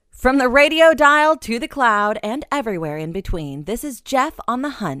From the radio dial to the cloud and everywhere in between, this is Jeff on the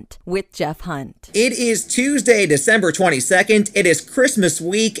Hunt with Jeff Hunt. It is Tuesday, December 22nd. It is Christmas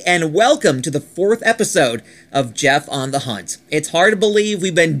week, and welcome to the 4th episode of Jeff on the Hunt. It's hard to believe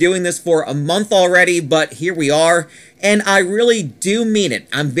we've been doing this for a month already, but here we are, and I really do mean it.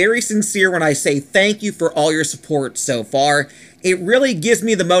 I'm very sincere when I say thank you for all your support so far. It really gives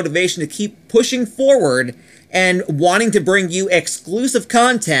me the motivation to keep pushing forward and wanting to bring you exclusive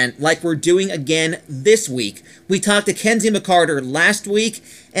content like we're doing again this week. We talked to Kenzie McCarter last week,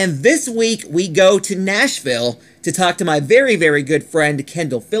 and this week we go to Nashville to talk to my very, very good friend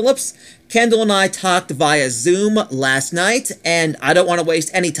Kendall Phillips. Kendall and I talked via Zoom last night, and I don't want to waste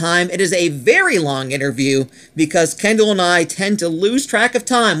any time. It is a very long interview because Kendall and I tend to lose track of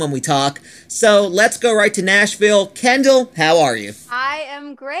time when we talk. So let's go right to Nashville. Kendall, how are you? I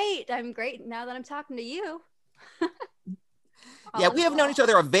am great. I'm great now that I'm talking to you. Yeah, we have known each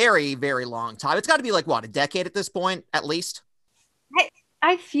other a very, very long time. It's got to be like, what, a decade at this point, at least?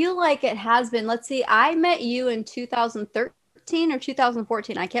 I feel like it has been. Let's see. I met you in 2013 or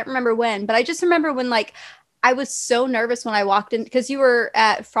 2014. I can't remember when, but I just remember when, like, I was so nervous when I walked in because you were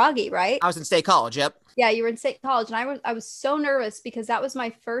at Froggy, right? I was in State College, yep. Yeah, you were in State College, and I was so nervous because that was my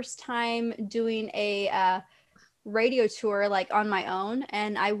first time doing a radio tour like on my own,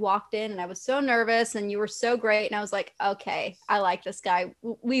 and I walked in and I was so nervous, and you were so great, and I was like, okay, I like this guy.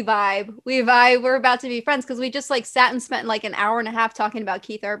 We vibe, we're about to be friends, because we just like sat and spent like an hour and a half talking about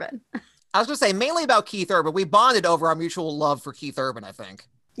Keith Urban. I was gonna say mainly about Keith Urban. We bonded over our mutual love for Keith Urban, I think.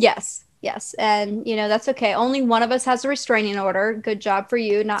 Yes, and you know, that's okay. Only one of us has a restraining order. Good job for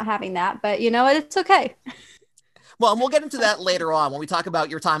you not having that, but you know what, it's okay. Well, and we'll get into that later on when we talk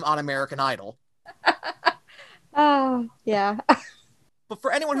about your time on American Idol. Oh, yeah. But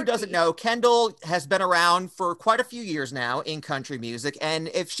for anyone who doesn't know, Kendall has been around for quite a few years now in country music. And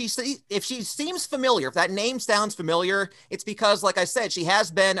if she seems familiar, if that name sounds familiar, it's because, like I said, she has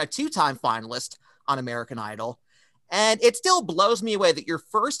been a 2-time finalist on American Idol. And it still blows me away that your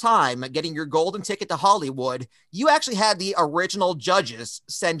first time getting your golden ticket to Hollywood, you actually had the original judges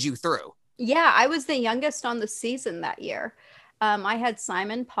send you through. Yeah, I was the youngest on the season that year. I had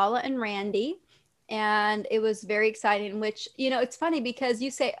Simon, Paula, and Randy. And it was very exciting, which, you know, it's funny because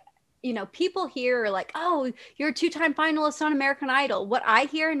you say, you know, people here are like, oh, you're a 2-time finalist on American Idol. What I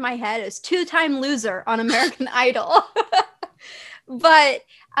hear in my head is 2-time loser on American Idol. But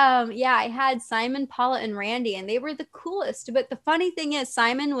yeah, I had Simon, Paula, and Randy, and they were the coolest. But the funny thing is,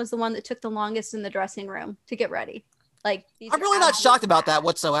 Simon was the one that took the longest in the dressing room to get ready. Like, I'm really not shocked about that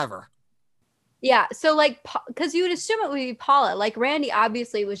whatsoever. Yeah. So like, because you would assume it would be Paula. Like, Randy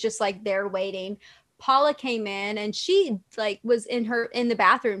obviously was just like there waiting. Paula came in and she like was in the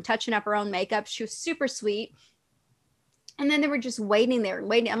bathroom touching up her own makeup. She was super sweet. And then they were just waiting there and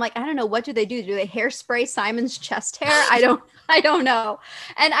waiting. I'm like, I don't know. What do they do? Do they hairspray Simon's chest hair? I don't know.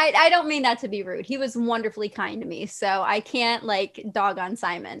 And I don't mean that to be rude. He was wonderfully kind to me. So I can't like dog on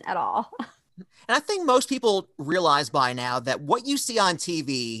Simon at all. And I think most people realize by now that what you see on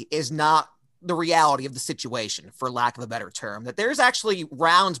TV is not the reality of the situation, for lack of a better term, that there's actually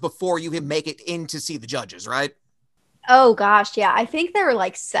rounds before you can make it in to see the judges, right? Oh gosh. Yeah. I think there were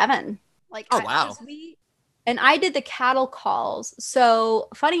like 7. Like, oh, wow. And I did the cattle calls. So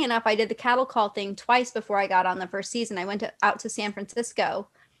funny enough, I did the cattle call thing twice before I got on the first season. I went out to San Francisco,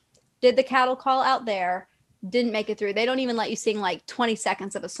 did the cattle call out there, didn't make it through. They don't even let you sing like 20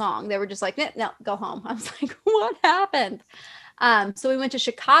 seconds of a song. They were just like, no, go home. I was like, what happened? So we went to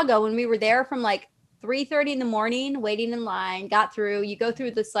Chicago, and we were there from like 3:30 in the morning, waiting in line, got through. You go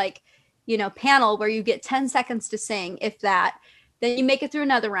through this like, you know, panel where you get 10 seconds to sing, if that. Then you make it through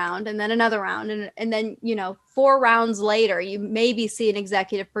another round, and then another round. And then, you know, 4 rounds later, you maybe see an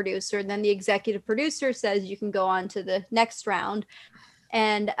executive producer. And then the executive producer says you can go on to the next round.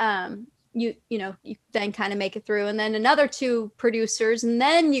 And you then kind of make it through. And then another 2 producers, and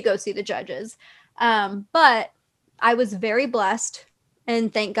then you go see the judges. But I was very blessed,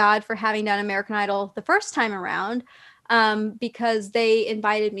 and thank God for having done American Idol the first time around, because they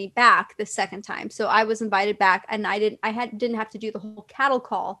invited me back the second time. So I was invited back, and I didn't have to do the whole cattle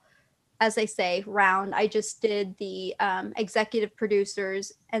call, as they say, round. I just did the executive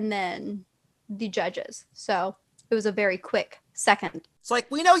producers and then the judges. So it was a very quick second. It's like,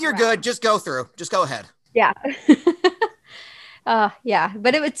 we know you're good. Just go through. Just go ahead. Yeah. Yeah,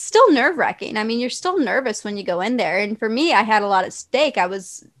 but it was still nerve-wracking. I mean, you're still nervous when you go in there. And for me, I had a lot at stake. I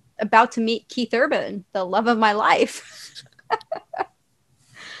was about to meet Keith Urban, the love of my life.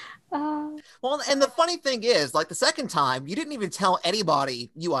 Well, and the funny thing is, like, the second time, you didn't even tell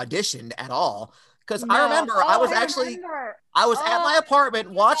anybody you auditioned at all. Because No. I remember Oh, I was at my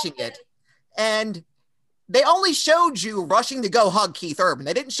apartment watching it, and they only showed you rushing to go hug Keith Urban.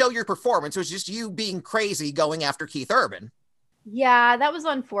 They didn't show your performance. It was just you being crazy going after Keith Urban. Yeah, that was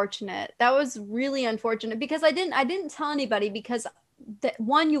unfortunate. That was really unfortunate because I didn't tell anybody because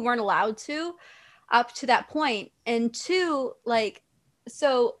one, you weren't allowed to up to that point, and two, like,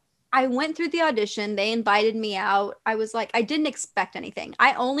 so I went through the audition. They invited me out. I was like, I didn't expect anything.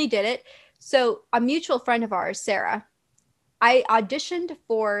 I only did it. So a mutual friend of ours, Sarah, I auditioned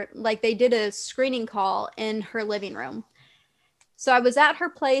for, like, they did a screening call in her living room. So I was at her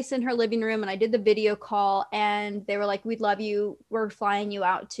place in her living room and I did the video call and they were like, we'd love you. We're flying you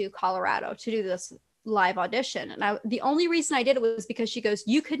out to Colorado to do this live audition. And the only reason I did it was because she goes,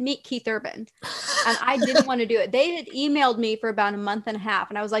 you could meet Keith Urban. And I didn't want to do it. They had emailed me for about a month and a half.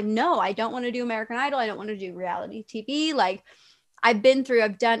 And I was like, no, I don't want to do American Idol. I don't want to do reality TV. Like, I've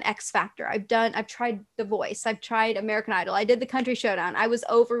done X Factor. I've tried The Voice. I've tried American Idol. I did the Country Showdown. I was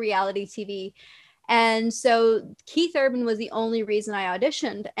over reality TV. And so Keith Urban was the only reason I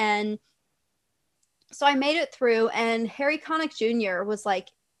auditioned. And so I made it through, and Harry Connick Jr. was like,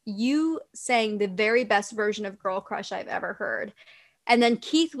 you sang the very best version of Girl Crush I've ever heard. And then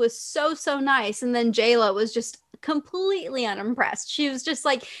Keith was so nice. And then J-Lo was just completely unimpressed. She was just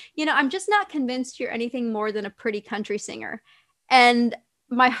like, I'm just not convinced you're anything more than a pretty country singer. And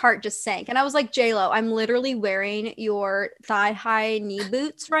my heart just sank. And I was like, J-Lo, I'm literally wearing your thigh-high knee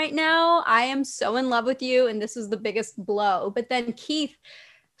boots right now. I am so in love with you. And this is the biggest blow. But then Keith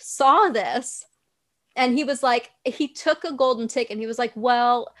saw this and he was like, he took a golden ticket. And he was like,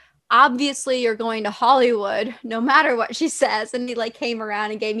 well, obviously you're going to Hollywood, no matter what she says. And he like came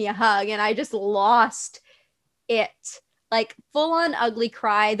around and gave me a hug. And I just lost it. Like, full on ugly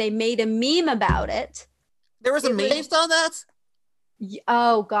cry. They made a meme about it. There was a meme based on that?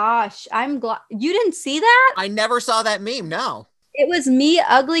 Oh gosh, I'm glad you didn't see that. I never saw that meme. No, it was me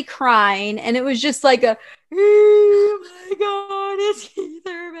ugly crying, and it was just like a, oh my god, it's Keith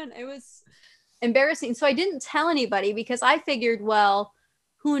Urban. It was embarrassing. So I didn't tell anybody because I figured, well,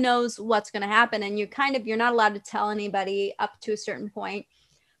 who knows what's going to happen, and you're not allowed to tell anybody up to a certain point.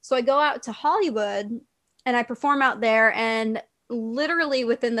 So I go out to Hollywood and I perform out there, and literally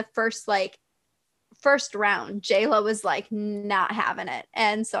within the first round, J-Lo was like not having it.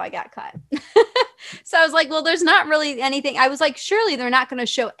 And so I got cut. So I was like, well, there's not really anything. I was like, surely they're not going to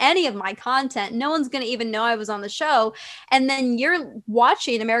show any of my content. No one's going to even know I was on the show. And then you're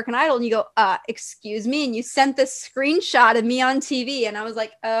watching American Idol and you go, excuse me. And you sent this screenshot of me on TV. And I was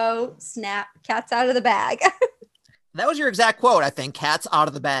like, oh, snap, cat's out of the bag. That was your exact quote, I think. Cat's out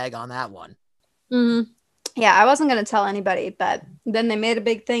of the bag on that one. Mm-hmm. Yeah, I wasn't going to tell anybody, but then they made a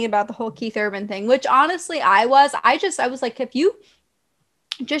big thing about the whole Keith Urban thing, which honestly I was like, if you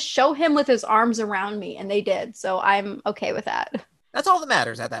just show him with his arms around me, and they did. So I'm okay with that. That's all that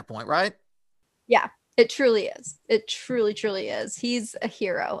matters at that point, right? Yeah, it truly is. It truly, truly is. He's a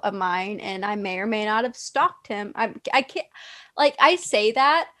hero of mine, and I may or may not have stalked him. I can't, like, I say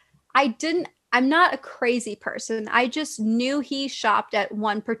that I'm not a crazy person. I just knew he shopped at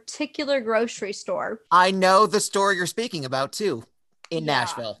one particular grocery store. I know the store you're speaking about too, in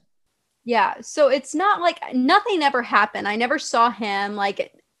Nashville. Yeah. So it's not like nothing ever happened. I never saw him.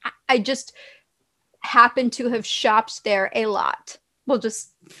 Like, I just happened to have shopped there a lot. We'll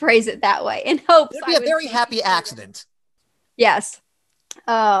just phrase it that way in hopes. It'd be a very happy accident. Yes.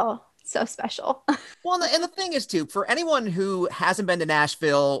 Oh, so special. Well, and the thing is too, for anyone who hasn't been to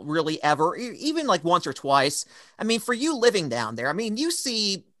Nashville really ever, even like once or twice, I mean, for you living down there, I mean, you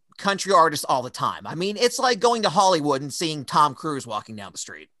see country artists all the time. I mean, it's like going to Hollywood and seeing Tom Cruise walking down the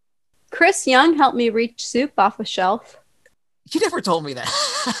street. Chris Young helped me reach soup off a shelf. You never told me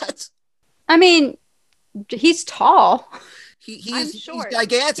that. I mean, he's tall. He's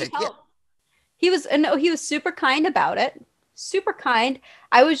gigantic. He was super kind about it. Super kind.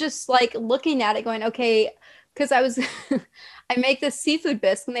 I was just like looking at it going, okay, because I make this seafood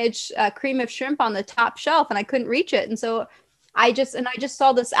bisque and they had cream of shrimp on the top shelf and I couldn't reach it. And so I just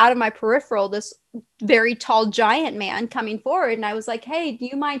saw this out of my peripheral, this very tall giant man coming forward. And I was like, hey, do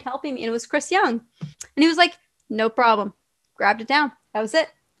you mind helping me? And it was Chris Young. And he was like, no problem. Grabbed it down. That was it.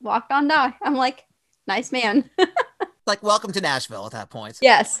 Walked on by. I'm like, nice man. Like, welcome to Nashville at that point.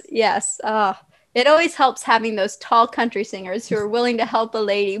 Yes. It always helps having those tall country singers who are willing to help a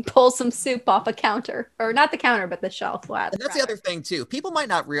lady pull some soup off a counter, or not the counter, but the shelf. Wow, and that's the other thing too. People might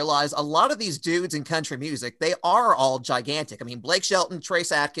not realize a lot of these dudes in country music, they are all gigantic. I mean, Blake Shelton,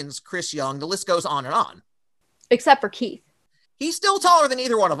 Trace Atkins, Chris Young, the list goes on and on. Except for Keith. He's still taller than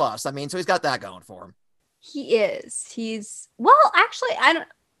either one of us. I mean, so he's got that going for him. He is. Well, actually,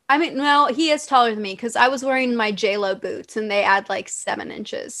 I mean, no, he is taller than me because I was wearing my J-Lo boots and they add like 7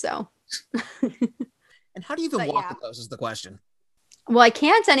 inches. So, And how do you even But walk yeah. in those is the question. well, I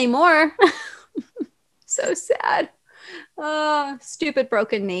can't anymore. So sad. Stupid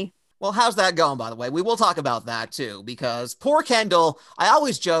broken knee. Well, how's that going, by the way? We will talk about that too, because poor Kendall, I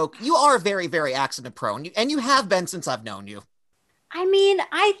always joke, you are very, very accident prone, and you have been since I've known you. I mean,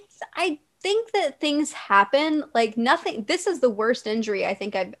 I think that things happen. Like nothing. This is the worst injury I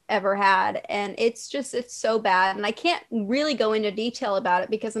think I've ever had, and it's so bad, and I can't really go into detail about it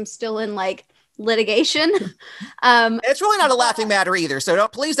because I'm still in like litigation. It's really not a laughing matter either, so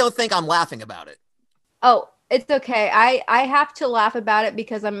please don't think I'm laughing about it. Oh, it's okay. I have to laugh about it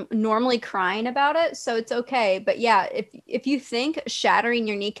because I'm normally crying about it, so it's okay. But yeah, if you think shattering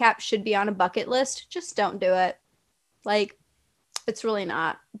your kneecap should be on a bucket list, just don't do it. Like it's really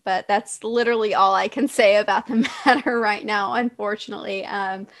not. But that's literally all I can say about the matter right now, unfortunately.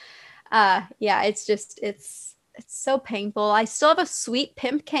 Yeah, it's so painful. I still have a sweet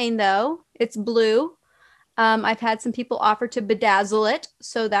pimp cane though. It's blue. I've had some people offer to bedazzle it,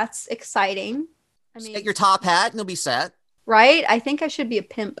 so that's exciting. I Just mean, get your top hat and you'll be set. right? I think I should be a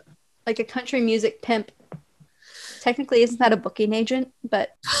pimp, like a country music pimp. Technically, isn't that a booking agent?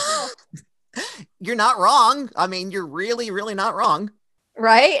 But You're not wrong. I mean, you're really, really not wrong.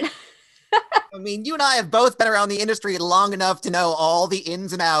 right? I mean, you and I have both been around the industry long enough to know all the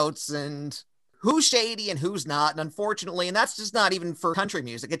ins and outs and who's shady and who's not. And unfortunately, and that's just not even for country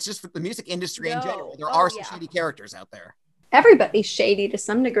music, it's just for the music industry in general. There are some shady characters out there. Everybody's shady to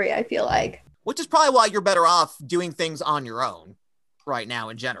some degree, I feel like. Which is probably why you're better off doing things on your own right now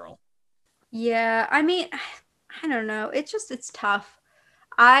in general. Yeah, I mean, I don't know. It's tough.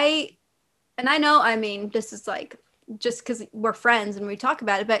 I know, I mean, this is like just because we're friends and we talk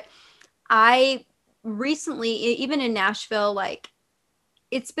about it, but I recently, even in Nashville, like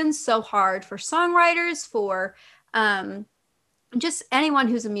it's been so hard for songwriters, for just anyone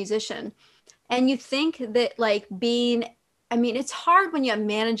who's a musician. And you think that like I mean, it's hard when you have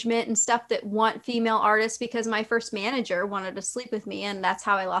management and stuff that want female artists, because my first manager wanted to sleep with me. And that's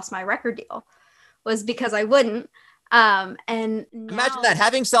how I lost my record deal, was because I wouldn't. And Imagine that,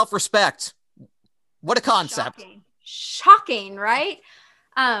 having self-respect. What a concept. Shocking, right?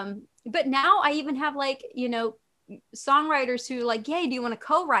 But now I even have like, songwriters who like, yeah, do you want to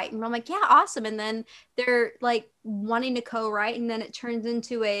co-write? And I'm like, yeah, awesome. And then they're like wanting to co-write, and then it turns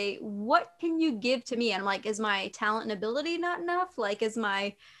into what can you give to me? And I'm like, is my talent and ability not enough? Like, is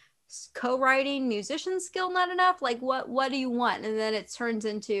my co-writing musician skill not enough? Like, what do you want? And then it turns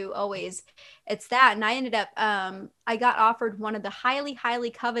into always it's that. And I ended up I got offered one of the highly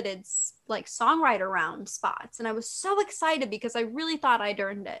coveted like songwriter round spots, and I was so excited because I really thought I'd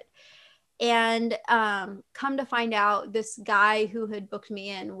earned it. And come to find out, this guy who had booked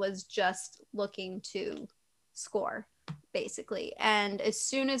me in was just looking to score, basically. And as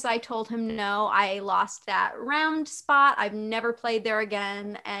soon as I told him no, I lost that round spot. I've never played there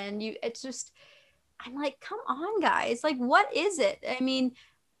again. And it's just, I'm like, come on, guys. Like, what is it? I mean,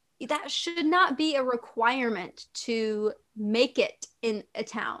 that should not be a requirement to make it in a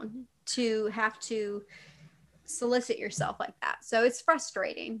town, to have to solicit yourself like that. So it's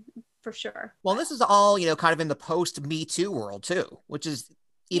frustrating. For sure. Well, this is all, kind of in the post Me Too world too, which is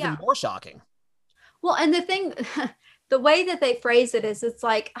even more shocking. Well, and the thing, the way that they phrase it is, it's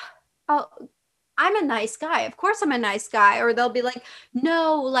like, oh, I'm a nice guy. Of course I'm a nice guy. Or they'll be like,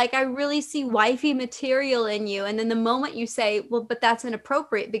 no, like I really see wifey material in you. And then the moment you say, well, but that's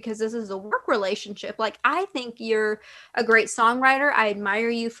inappropriate because this is a work relationship. Like, I think you're a great songwriter. I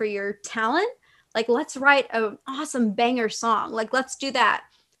admire you for your talent. Like, let's write an awesome banger song. Like, let's do that.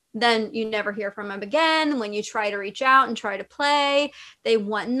 Then you never hear from them again. When you try to reach out and try to play, they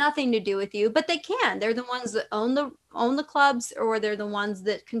want nothing to do with you, but they can. They're the ones that own the clubs, or they're the ones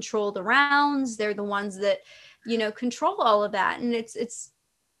that control the rounds. They're the ones that, control all of that. And it's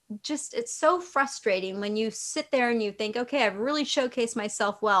so frustrating when you sit there and you think, okay, I've really showcased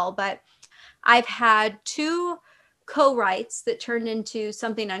myself well, but I've had 2 co-writes that turned into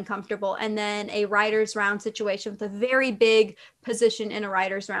something uncomfortable, and then a writer's round situation with a very big position in a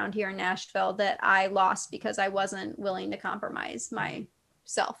writer's round here in Nashville that I lost because I wasn't willing to compromise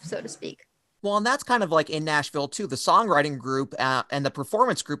myself, so to speak. Well, and that's kind of like in Nashville too. The songwriting group and the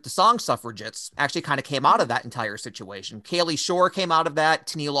performance group, the Song Suffragettes, actually kind of came out of that entire situation. Kaylee Shore came out of that,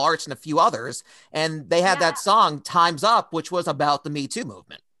 Tennille Arts, and a few others, and they had that song "Time's Up," which was about the Me Too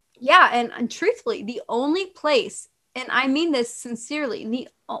movement. Yeah, and truthfully, the only place, and I mean this sincerely,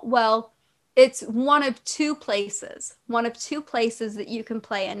 it's one of two places that you can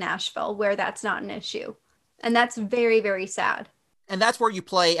play in Nashville where that's not an issue. And that's very, very sad. And that's where you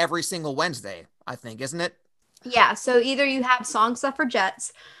play every single Wednesday, I think, isn't it? Yeah. So either you have Song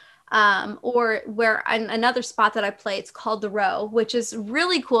Suffragettes, or where another spot that I play, it's called The Row, which is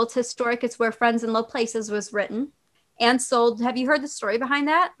really cool. It's historic. It's where Friends in Low Places was written and sold. Have you heard the story behind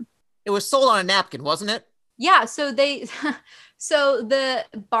that? It was sold on a napkin, wasn't it? Yeah. So so the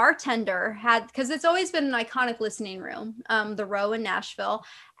bartender had, because it's always been an iconic listening room, The Row in Nashville,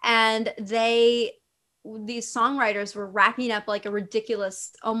 and these songwriters were racking up like a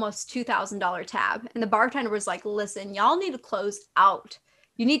ridiculous almost $2,000 tab. And the bartender was like, listen, y'all need to close out.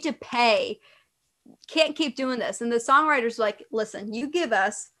 You need to pay. Can't keep doing this. And the songwriters were like, listen, you give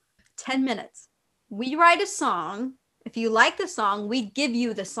us 10 minutes. We write a song. If you like the song, we give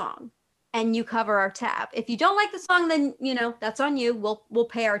you the song and you cover our tab. If you don't like the song, then, that's on you. We'll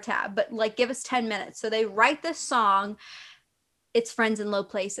pay our tab, but like, give us 10 minutes. So they write this song. It's Friends in Low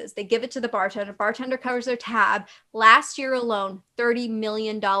Places. They give it to the bartender. Bartender covers their tab. Last year alone, $30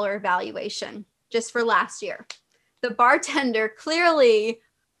 million valuation just for last year. The bartender clearly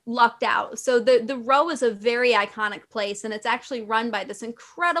lucked out. So the Row is a very iconic place, and it's actually run by this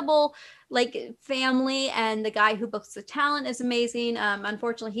incredible like family, and the guy who books the talent is amazing.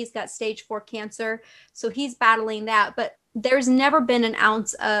 Unfortunately, he's got stage 4 cancer, so he's battling that. But there's never been an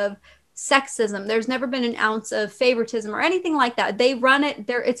ounce of sexism. There's never been an ounce of favoritism or anything like that. They run it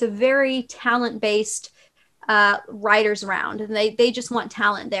there. It's a very talent-based writers round, and they just want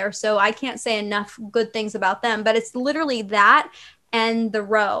talent there. So I can't say enough good things about them, but it's literally that and The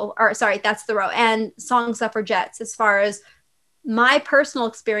Row, or sorry, that's The Row and Song Suffragettes, as far as my personal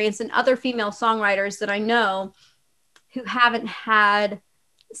experience and other female songwriters that I know who haven't had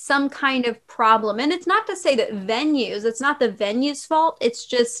some kind of problem. And it's not to say that it's not the venue's fault. It's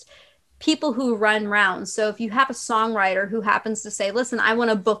just people who run rounds. So if you have a songwriter who happens to say, listen, I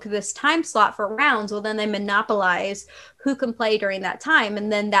want to book this time slot for rounds, well, then they monopolize who can play during that time.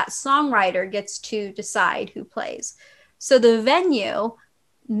 And then that songwriter gets to decide who plays. So the venue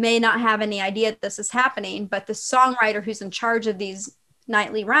may not have any idea that this is happening, but the songwriter who's in charge of these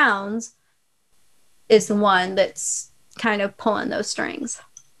nightly rounds is the one that's kind of pulling those strings.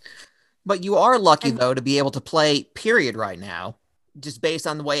 But you are lucky, though, to be able to play, period, right now, just based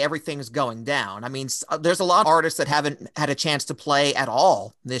on the way everything's going down. I mean, there's a lot of artists that haven't had a chance to play at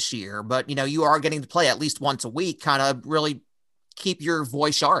all this year, but, you are getting to play at least once a week, kind of really keep your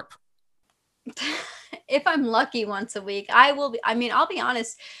voice sharp. If I'm lucky once a week, I will be. I mean, I'll be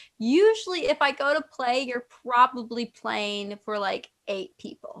honest. Usually if I go to play, you're probably playing for like 8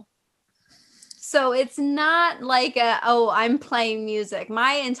 people. So it's not like I'm playing music.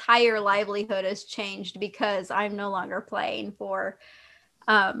 My entire livelihood has changed because I'm no longer playing for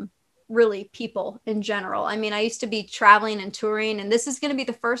really people in general. I mean, I used to be traveling and touring, and this is going to be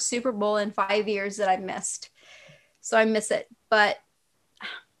the first Super Bowl in 5 years that I've missed. So I miss it. But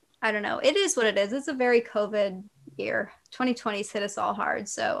I don't know. It is what it is. It's a very COVID year. 2020's hit us all hard.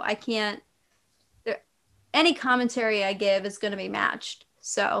 So I can't, any commentary I give is going to be matched.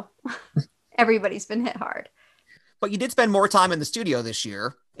 So everybody's been hit hard. But you did spend more time in the studio this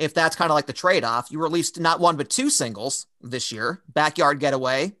year. If that's kind of like the trade-off, you released not 1, but 2 singles this year. Backyard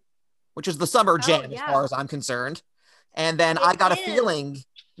Getaway, which is the summer jam as far as I'm concerned. And then I Got a Feeling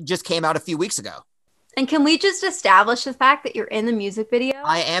just came out a few weeks ago. And can we just establish the fact that you're in the music video?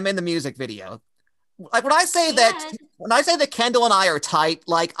 I am in the music video. Like when I say that Kendall and I are tight,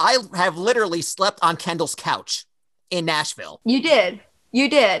 like I have literally slept on Kendall's couch in Nashville. You did.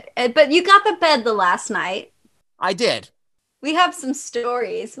 But you got the bed the last night. I did. We have some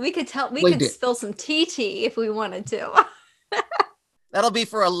stories. We could spill some tea if we wanted to. That'll be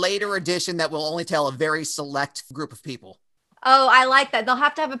for a later edition that will only tell a very select group of people. Oh, I like that. They'll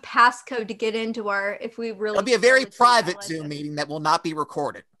have to have a passcode to get into if we really. It'll be a very private Zoom meeting that will not be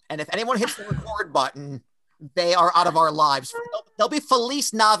recorded. And if anyone hits the record button, they are out of our lives. They'll be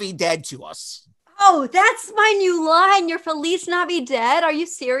Feliz Navidad to us. Oh, that's my new line. You're Feliz Navidad. Are you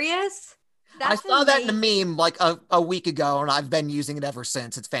serious? I saw that in a meme like a week ago, and I've been using it ever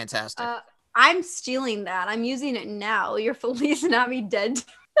since. It's fantastic. I'm stealing that. I'm using it now. You're Feliz Navidad.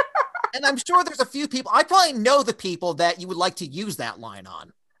 And I'm sure there's a few people. I probably know the people that you would like to use that line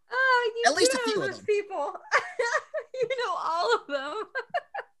on. At least a few of them. People. You know all of them.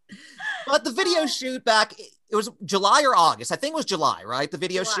 But the video shoot back, it was July or August. I think it was July, right? The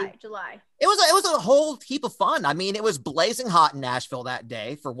video shoot. July. It was a whole heap of fun. I mean, it was blazing hot in Nashville that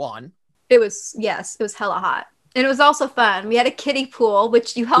day, for one. It was hella hot. And it was also fun. We had a kiddie pool,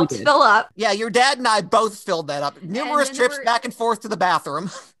 which you helped fill up. Yeah, your dad and I both filled that up. Numerous trips back and forth to the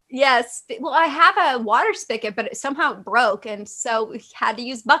bathroom. Yes. Well, I have a water spigot, but somehow it broke. And so we had to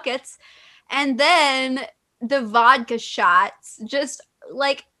use buckets. And then the vodka shots, just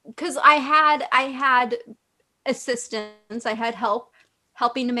like, because I had assistants, I had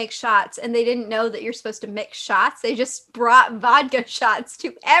helping to make shots, and they didn't know that you're supposed to mix shots. They just brought vodka shots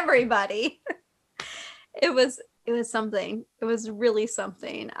to everybody. It was something. It was really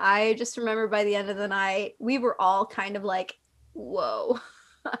something. I just remember by the end of the night, we were all kind of like, whoa.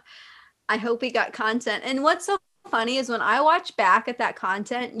 I hope we got content. And what's so funny is when I watch back at that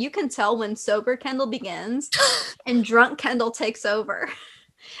content, you can tell when sober Kendall begins and drunk Kendall takes over.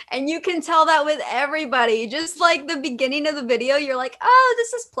 And you can tell that with everybody. Just like the beginning of the video, you're like, oh,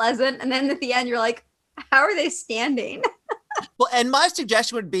 this is pleasant. And then at the end, you're like, how are they standing? Well, and my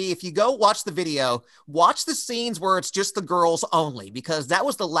suggestion would be, if you go watch the video, watch the scenes where it's just the girls only, because that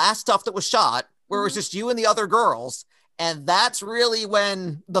was the last stuff that was shot, where it was just you and the other girls. And that's really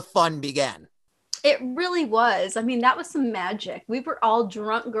when the fun began. It really was. I mean, that was some magic. We were all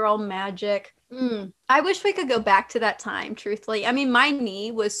drunk girl magic. I wish we could go back to that time, truthfully. I mean, my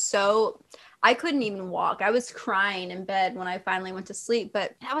knee was I couldn't even walk. I was crying in bed when I finally went to sleep,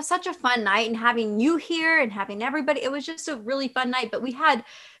 but that was such a fun night, and having you here and having everybody, it was just a really fun night. But we had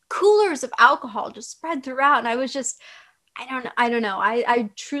coolers of alcohol just spread throughout. And I was just, I don't know. I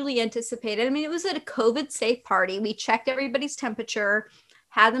truly anticipated. I mean, it was at a COVID safe party. We checked everybody's temperature,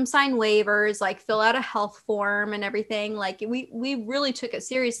 had them sign waivers, like fill out a health form and everything. Like we really took it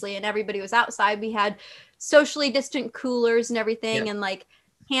seriously, and everybody was outside. We had socially distant coolers and everything, and like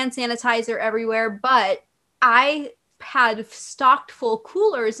hand sanitizer everywhere. But I had stocked full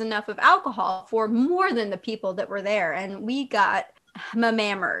coolers enough of alcohol for more than the people that were there. And we got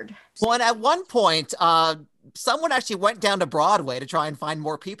mammered. Well, and at one point, someone actually went down to Broadway to try and find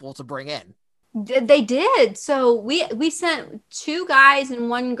more people to bring in. They did. So we sent 2 guys and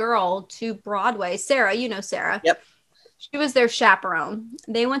 1 girl to Broadway. Sarah, you know Sarah. Yep. She was their chaperone.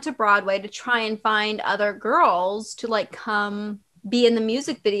 They went to Broadway to try and find other girls to like come be in the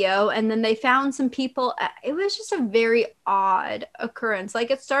music video. And then they found some people. It was just a very odd occurrence. Like,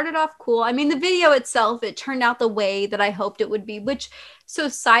 it started off cool. I mean, the video itself, it turned out the way that I hoped it would be, so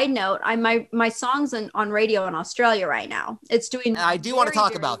side note, my song's on radio in Australia right now. It's doing. I do want to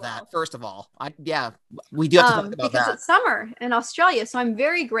talk about that, first of all. We do have to talk about because that. It's summer in Australia. So I'm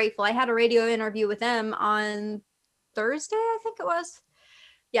very grateful. I had a radio interview with them on Thursday, I think it was.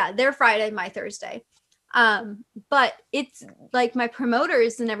 Yeah, their Friday, my Thursday. But it's like my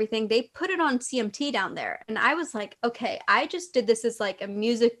promoters and everything, they put it on CMT down there. And I was like, okay, I just did this as like a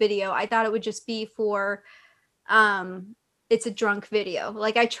music video. I thought it would just be for, it's a drunk video.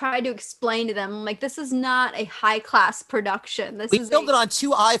 Like, I tried to explain to them, like, this is not a high class production. We filmed it on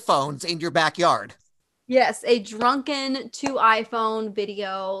 2 iPhones in your backyard. Yes, a drunken 2 iPhone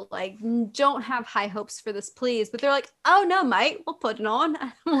video. Like, don't have high hopes for this, please. But they're like, oh no, mate, we'll put it on.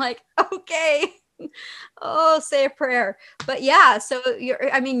 I'm like, okay. Oh, say a prayer. But yeah, so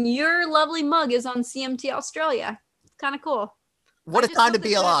your lovely mug is on CMT Australia. It's kind of cool. What a time to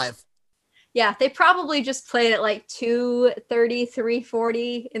be alive. Yeah, they probably just played at like 2:30,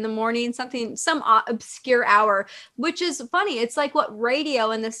 3:40 in the morning, some obscure hour, which is funny. It's like what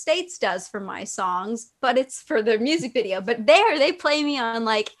radio in the States does for my songs, but it's for their music video. But they play me on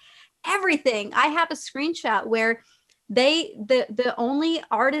like everything. I have a screenshot where the only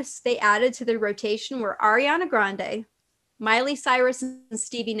artists they added to their rotation were Ariana Grande, Miley Cyrus, and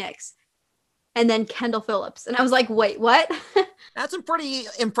Stevie Nicks, and then Kendall Phillips. And I was like, wait, what? That's a pretty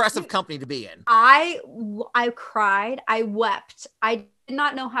impressive company to be in. I cried. I wept. I did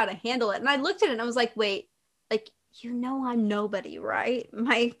not know how to handle it. And I looked at it and I was like, wait, like, you know, I'm nobody, right?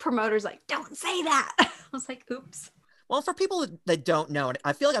 My promoter's like, don't say that. I was like, oops. Well, for people that don't know, and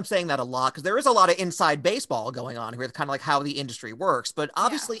I feel like I'm saying that a lot because there is a lot of inside baseball going on here, kind of like how the industry works. But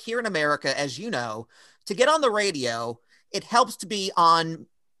obviously here in America, as you know, to get on the radio, it helps to be on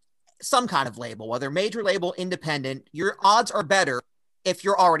some kind of label, whether major label, independent. Your odds are better if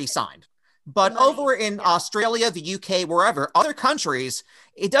you're already signed. But over in Australia, the UK, wherever, other countries,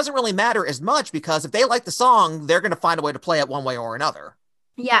 it doesn't really matter as much because if they like the song, they're going to find a way to play it one way or another.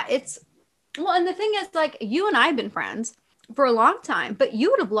 Yeah, well, and the thing is, like, you and I have been friends for a long time, but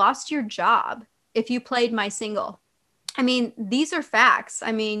you would have lost your job if you played my single. I mean, these are facts.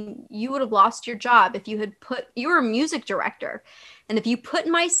 I mean, you would have lost your job if you were a music director. And if you put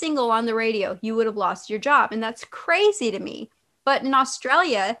my single on the radio, you would have lost your job. And that's crazy to me. But in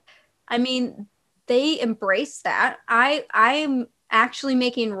Australia, I mean, they embrace that. I'm actually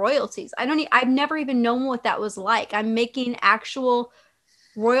making royalties. I've never even known what that was like. I'm making actual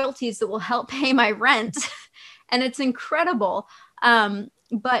royalties that will help pay my rent. And it's incredible.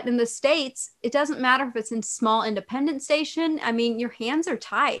 But in the States, it doesn't matter if it's in small independent station. I mean, your hands are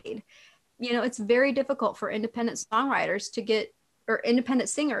tied. you know, it's very difficult for independent songwriters to get, or independent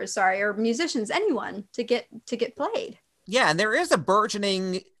singers, sorry, or musicians, anyone to get played. Yeah, and there is a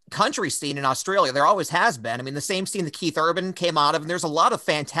burgeoning country scene in Australia. There always has been. I mean, the same scene that Keith Urban came out of, and there's a lot of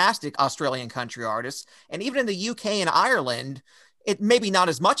fantastic Australian country artists. And even in the UK and Ireland, it maybe not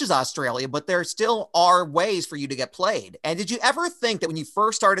as much as Australia, but there still are ways for you to get played. And did you ever think that when you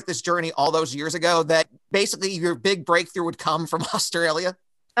first started this journey all those years ago, that basically your big breakthrough would come from Australia?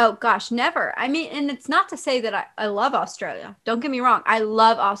 Oh gosh, never. I mean, and it's not to say that I love Australia. Don't get me wrong. I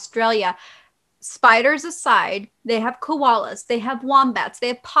love Australia. Spiders aside, they have koalas, they have wombats, they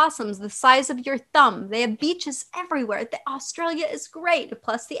have possums the size of your thumb, they have beaches everywhere. Australia is great.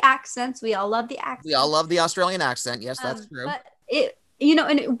 Plus the accents. We all love the accents. We all love the Australian accent. Yes, that's true. But it, you know,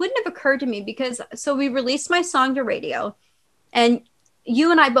 and it wouldn't have occurred to me because, so we released my song to radio, and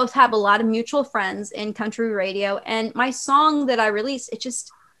you and I both have a lot of mutual friends in country radio, and my song that I released,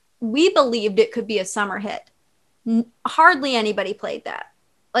 we believed it could be a summer hit. Hardly anybody played that.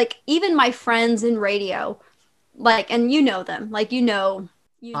 Like even my friends in radio, like, and you know them, like, you know.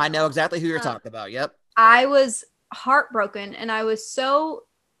 I know exactly who you're talking about. Yep. I was heartbroken and I was so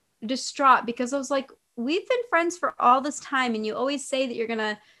distraught because I was like, we've been friends for all this time, and you always say that you're going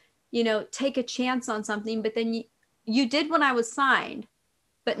to, you know, take a chance on something, but then you did when I was signed,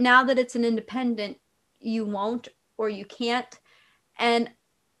 but now that it's an independent, you won't, or you can't. And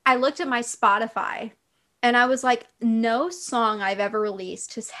I looked at my Spotify and I was like, no song I've ever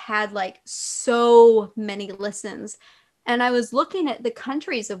released has had like so many listens. And I was looking at the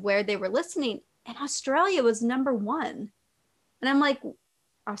countries of where they were listening, and Australia was number 1. And I'm like,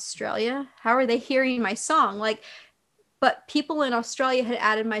 Australia? How are they hearing my song? Like, but people in Australia had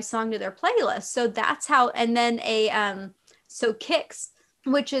added my song to their playlist. So that's how, and then so Kicks,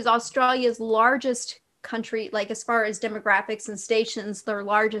 which is Australia's largest country, like as far as demographics and stations, their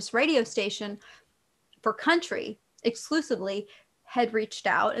largest radio station for country exclusively, had reached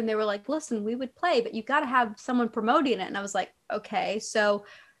out, and they were like, listen, we would play, but you got to have someone promoting it. And I was like, okay. So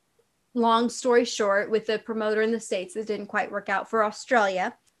long story short, with the promoter in the States, it didn't quite work out for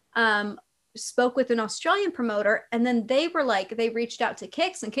Australia. Spoke with an Australian promoter, and then they were like, they reached out to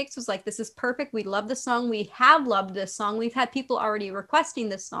Kicks, and Kicks was like, this is perfect. We love the song. We have loved this song. We've had people already requesting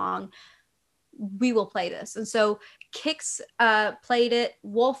this song. We will play this. And so Kicks played it,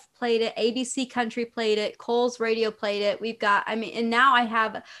 Wolf played it, ABC Country played it, Cole's Radio played it. We've got, I mean, and now I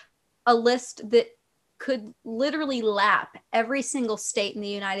have a list that could literally lap every single state in the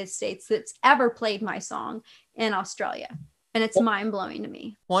United States that's ever played my song in Australia. And it's mind-blowing to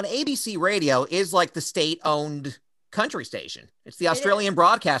me. Well, and ABC Radio is like the state-owned country station. It's the Australian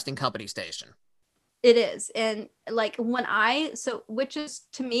Broadcasting Company station. It is. And like which is,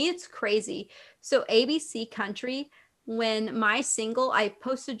 to me, it's crazy. So ABC Country, when my single, I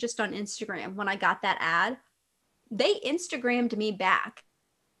posted just on Instagram, when I got that ad, they Instagrammed me back.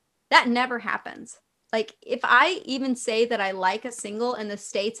 That never happens. Like if I even say that I like a single in the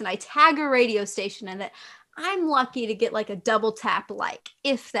States and I tag a radio station in it, I'm lucky to get like a double tap, like,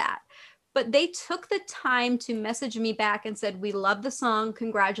 if that. But they took the time to message me back and said, we love the song.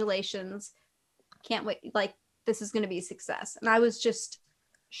 Congratulations. Can't wait. Like, this is going to be a success. And I was just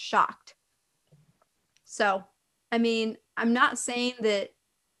shocked. So, I mean, I'm not saying that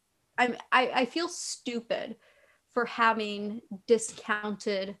I feel stupid for having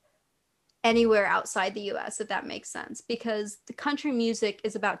discounted anywhere outside the US, if that makes sense, because the country music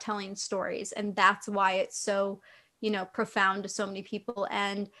is about telling stories, and that's why it's so, you know, profound to so many people.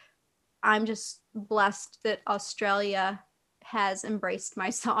 And I'm just blessed that Australia has embraced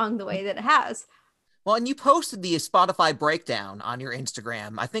my song the way that it has. Well, and you posted the Spotify breakdown on your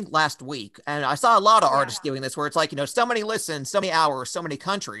Instagram, I think last week. And I saw a lot of artists doing this where it's like, you know, so many listens, so many hours, so many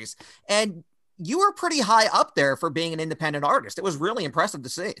countries. And you were pretty high up there for being an independent artist. It was really impressive to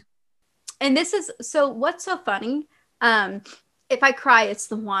see. And this is, so what's so funny? If I cry, it's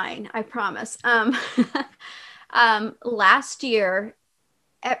the wine, I promise. Last year,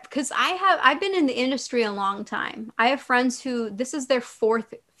 because I've been in the industry a long time. I have friends who, this is their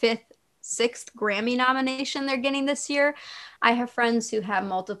 4th, 5th, 6th Grammy nomination they're getting this year. I have friends who have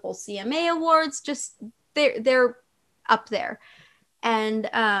multiple CMA awards, just they're up there. And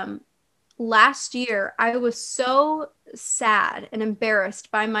last year, I was so sad and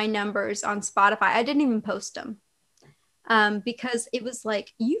embarrassed by my numbers on Spotify. I didn't even post them because it was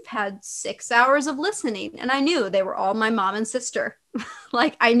like, you've had 6 hours of listening. And I knew they were all my mom and sister.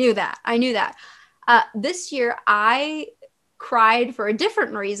 Like, I knew that. This year, I cried for a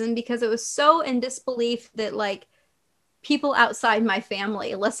different reason, because it was so in disbelief that like people outside my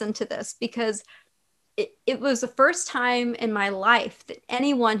family listened to this, because it was the first time in my life that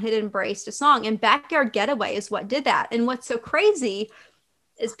anyone had embraced a song, and Backyard Getaway is what did that. And what's so crazy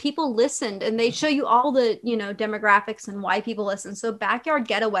is people listened, and they show you all the, you know, demographics and why people listen. So Backyard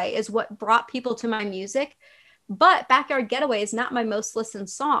Getaway is what brought people to my music, but Backyard Getaway is not my most listened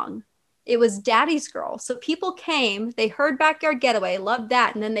song. It was Daddy's Girl. So people came, they heard Backyard Getaway, loved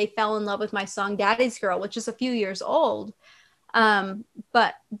that, and then they fell in love with my song Daddy's Girl, which is a few years old.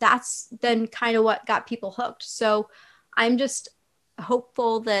 But that's then kind of what got people hooked. So I'm just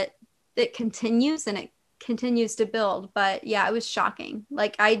hopeful that it continues and it continues to build. But yeah, it was shocking.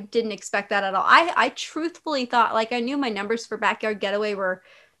 Like, I didn't expect that at all. I truthfully thought, like, I knew my numbers for Backyard Getaway were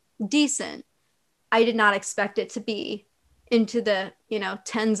decent. I did not expect it to be into the, you know,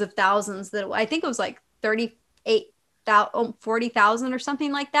 tens of thousands. That I think it was like 38,000, 40,000 or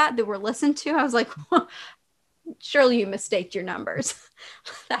something like that were listened to. I was like, surely you mistaked your numbers.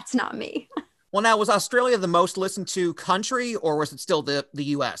 That's not me. Well, now, was Australia the most listened to country, or was it still the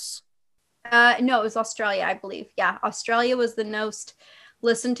US? No, it was Australia, I believe. Yeah, Australia was the most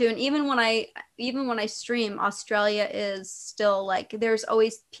listened to. And even when I stream, Australia is still, like, there's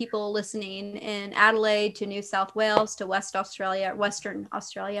always people listening in Adelaide to New South Wales to Western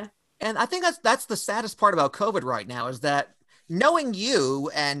Australia. And I think that's the saddest part about COVID right now, is that knowing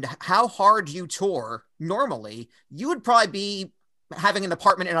you and how hard you tour normally, you would probably be having an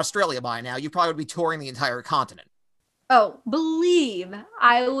apartment in Australia by now. You probably would be touring the entire continent. Oh, believe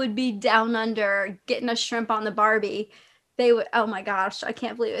I would be down under getting a shrimp on the Barbie. They would, oh my gosh, I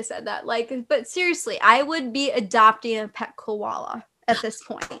can't believe I said that. Like, but seriously, I would be adopting a pet koala at this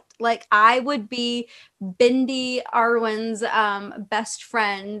point. Like, I would be Bindi Arwen's best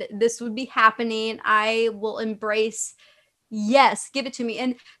friend. This would be happening. I will embrace, yes, give it to me.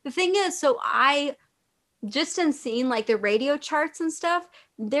 And the thing is, so I just in seeing like the radio charts and stuff,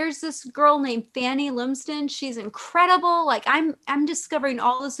 there's this girl named Fanny Lumsden. She's incredible. Like, I'm discovering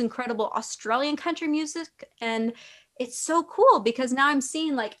all this incredible Australian country music, and it's so cool because now I'm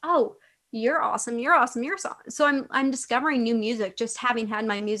seeing like, oh, you're awesome, you're awesome, you're awesome. So I'm discovering new music just having had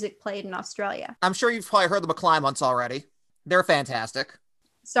my music played in Australia. I'm sure you've probably heard the McClymons once already. They're fantastic.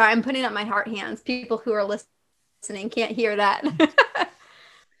 Sorry, I'm putting up my heart hands. People who are listening can't hear that.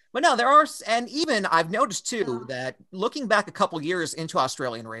 But no, there are, and even I've noticed too that looking back a couple years into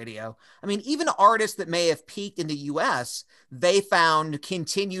Australian radio, I mean, even artists that may have peaked in the US, they found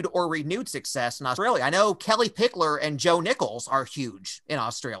continued or renewed success in Australia. I know Kelly Pickler and Joe Nichols are huge in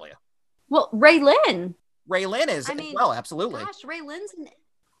Australia. Well, Ray Lynn is, as well, absolutely. Gosh, Ray Lynn's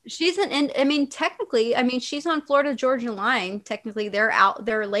technically, she's on Florida Georgia Line. Technically, they're out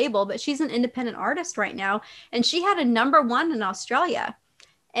their label, but she's an independent artist right now, and she had a #1 in Australia.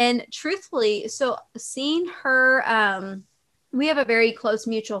 And truthfully, so seeing her, we have a very close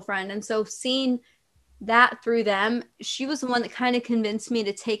mutual friend. And so seeing that through them, she was the one that kind of convinced me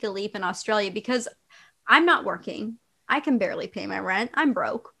to take a leap in Australia because I'm not working. I can barely pay my rent. I'm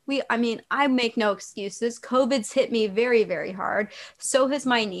broke. I make no excuses. COVID's hit me very, very hard. So has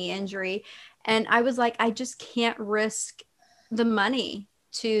my knee injury. And I was like, I just can't risk the money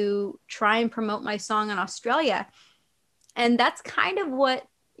to try and promote my song in Australia. And that's kind of what,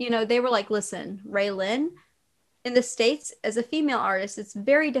 they were like, listen, Ray Lynn, in the States, as a female artist, it's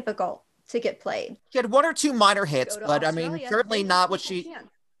very difficult to get played. She had 1 or 2 minor hits, but Australia, certainly not what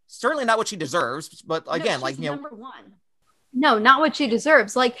she deserves. But again, no, #1. No, not what she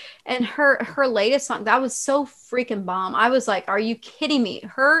deserves. Like, and her latest song, that was so freaking bomb. I was like, are you kidding me?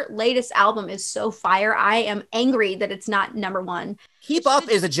 Her latest album is so fire. I am angry that it's not #1. Keep Up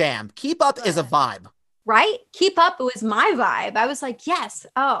is a jam. Keep Up is a vibe. Right? Keep Up was my vibe. I was like, yes.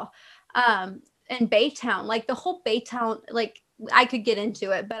 Oh, and Baytown, like the whole Baytown, like I could get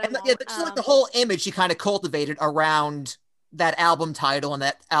into it, but just like the whole image she kind of cultivated around that album title and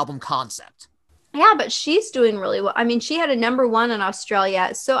that album concept. Yeah, but she's doing really well. She had a #1 in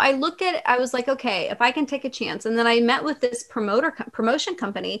Australia. So I was like, okay, if I can take a chance. And then I met with this promotion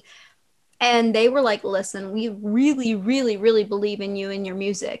company, and they were like, listen, we really, really, really believe in you and your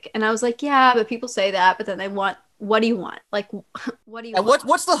music. And I was like, yeah, but people say that, but then they want, what do you want? Like, what do you want?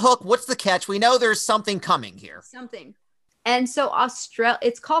 What's the hook? What's the catch? We know there's something coming here. Something. And so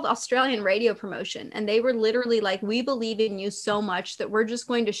it's called Australian Radio Promotion. And they were literally like, we believe in you so much that we're just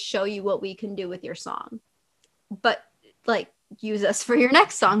going to show you what we can do with your song. But like, use us for your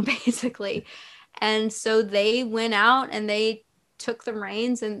next song, basically. And so they went out and they took the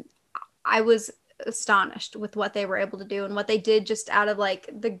reins, and I was astonished with what they were able to do and what they did just out of like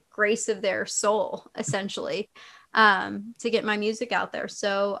the grace of their soul, essentially, to get my music out there.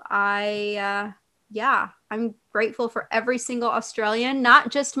 So I'm grateful for every single Australian,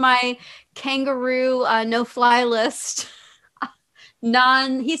 not just my kangaroo no-fly list.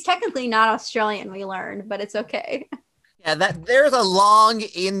 He's technically not Australian, we learned, but it's okay. Yeah, that there's a long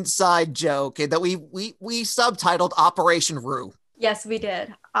inside joke that we subtitled Operation Roo. Yes, we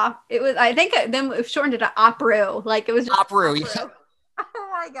did. It was, I think then we shortened it to Opru. Like it was just Opru. Opru. Oh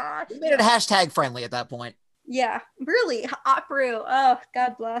my gosh. We made it hashtag friendly at that point. Yeah, really. Opru. Oh,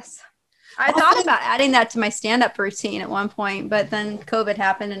 God bless. I thought about adding that to my stand-up routine at one point, but then COVID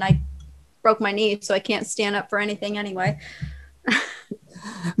happened and I broke my knee, so I can't stand up for anything anyway.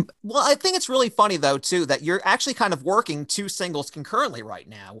 Well, I think it's really funny, though, too, that you're actually kind of working two singles concurrently right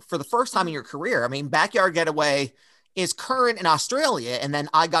now for the first time in your career. I mean, Backyard Getaway is current in Australia, and then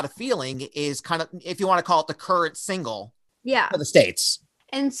I Got a Feeling is kind of, if you want to call it, the current single for the States.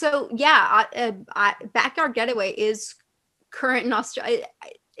 And so, yeah, Backyard Getaway is current in Australia.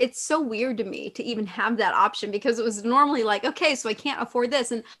 It's so weird to me to even have that option because it was normally like, okay, so I can't afford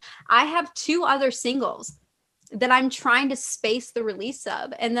this. And I have two other singles that I'm trying to space the release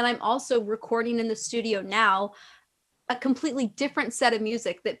of. And then I'm also recording in the studio now a completely different set of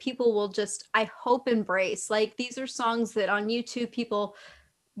music that people will just, I hope, embrace. Like these are songs that on YouTube people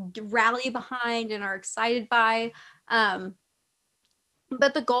rally behind and are excited by.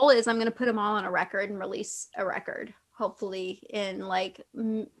 But the goal is I'm going to put them all on a record and release a record, hopefully in like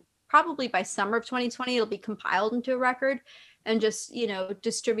probably by summer of 2020, it'll be compiled into a record and just,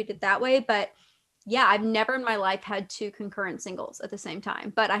 distributed that way. But yeah, I've never in my life had two concurrent singles at the same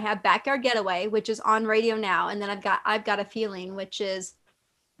time, but I have Backyard Getaway, which is on radio now. And then I've got a Feeling, which is,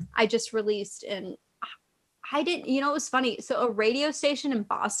 I just released, and I didn't, it was funny. So a radio station in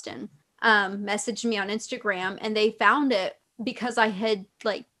Boston messaged me on Instagram and they found it because I had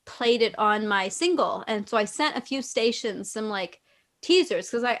like played it on my single. And so I sent a few stations some like teasers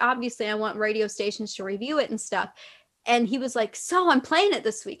because I want radio stations to review it and stuff. And he was like, so I'm playing it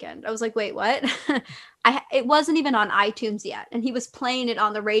this weekend. I was like, wait, what? It wasn't even on iTunes yet. And he was playing it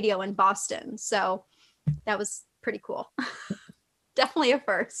on the radio in Boston. So that was pretty cool. Definitely a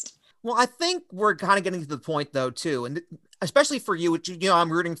first. Well, I think we're kind of getting to the point though, too. And especially for you, which,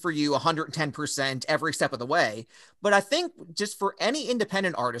 I'm rooting for you 110% every step of the way. But I think just for any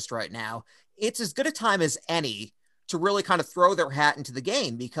independent artist right now, it's as good a time as any to really kind of throw their hat into the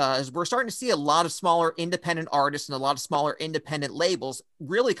game, because we're starting to see a lot of smaller independent artists and a lot of smaller independent labels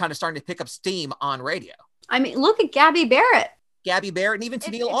really kind of starting to pick up steam on radio. I mean, look at Gabby Barrett. And even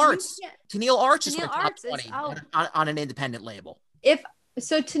Tennille Arts. Tennille Arts is top 20 on an independent label.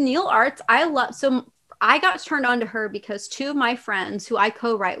 Tennille Arts, I got turned on to her because two of my friends who I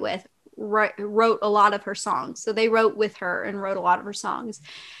co-write with wrote a lot of her songs. So they wrote with her and wrote a lot of her songs.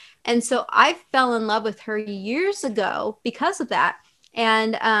 And so I fell in love with her years ago because of that.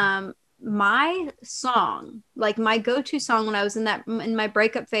 And my song, like my go-to song when I was in my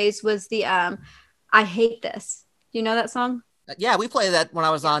breakup phase was the I Hate This. Do you know that song? Yeah, we played that when I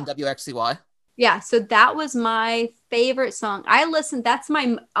was on WXCY. Yeah, so that was my favorite song. That's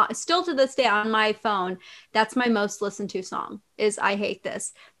my, still to this day on my phone, that's my most listened to song is I Hate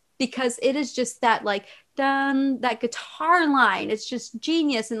This. Because it is just that like, that guitar line, it's just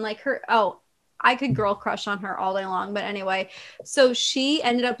genius. And like I could girl crush on her all day long. But anyway, so she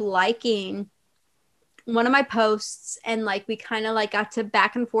ended up liking one of my posts and like we kind of like got to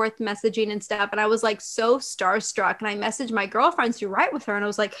back and forth messaging and stuff. And I was like so starstruck. And I messaged my girlfriends who write with her and I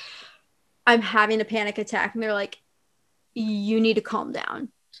was like, I'm having a panic attack. And they're like, you need to calm down.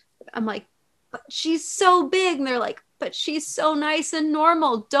 I'm like, but she's so big. And they're like, but she's so nice and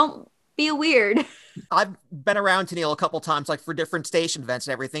normal. Don't be weird. I've been around Tennille a couple times, like for different station events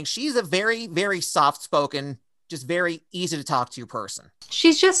and everything. She's a very, very soft-spoken, just very easy to talk to person.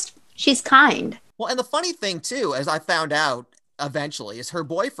 She's kind. Well, and the funny thing too, as I found out eventually, is her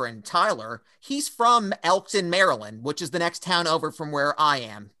boyfriend, Tyler, he's from Elkton, Maryland, which is the next town over from where I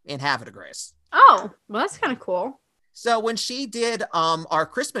am in Havre Grace. Oh, well, that's kind of cool. So when she did our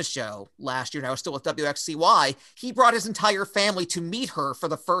Christmas show last year, and I was still with WXCY, he brought his entire family to meet her for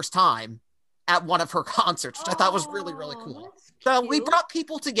the first time at one of her concerts, which I thought was really, really cool. So we brought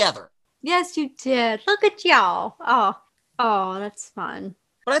people together. Yes, you did. Look at y'all. Oh, that's fun.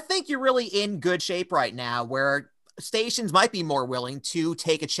 But I think you're really in good shape right now where stations might be more willing to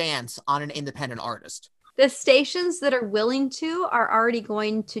take a chance on an independent artist. The stations that are willing to are already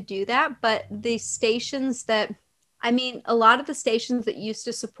going to do that. But the stations that, a lot of the stations that used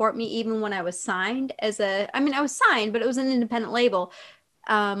to support me, even when I was signed I was signed, but it was an independent label.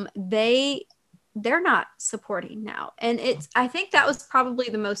 They're not supporting now. And I think that was probably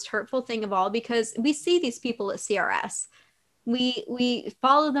the most hurtful thing of all, because we see these people at CRS We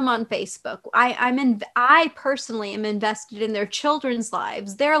follow them on Facebook. I personally am invested in their children's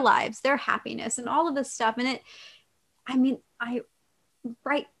lives, their happiness, and all of this stuff. And I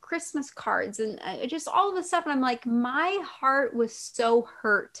write Christmas cards and just all of this stuff. And I'm like, my heart was so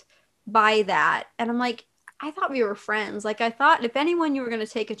hurt by that. And I'm like, I thought we were friends. Like, I thought if anyone you were going to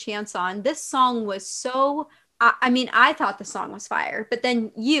take a chance on, this song was so, I thought the song was fire, but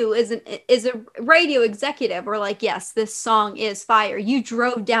then you as a radio executive were like, yes, this song is fire. You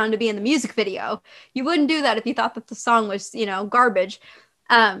drove down to be in the music video. You wouldn't do that if you thought that the song was, garbage.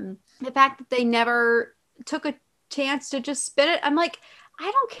 The fact that they never took a chance to just spin it. I'm like, I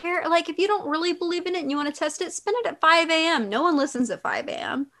don't care. Like, if you don't really believe in it and you want to test it, spin it at 5 a.m. No one listens at 5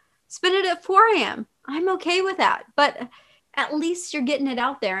 a.m. Spin it at 4 a.m. I'm okay with that. But at least you're getting it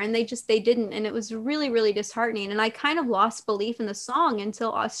out there. And they didn't. And it was really, really disheartening. And I kind of lost belief in the song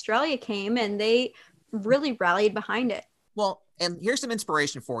until Australia came and they really rallied behind it. Well, and here's some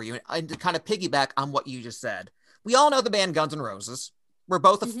inspiration for you. And to kind of piggyback on what you just said. We all know the band Guns N' Roses. We're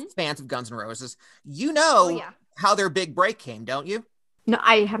both fans of Guns N' Roses. You know how their big break came, don't you? No,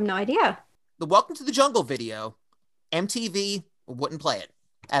 I have no idea. The Welcome to the Jungle video, MTV wouldn't play it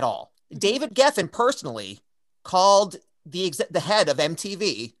at all. David Geffen personally called the head of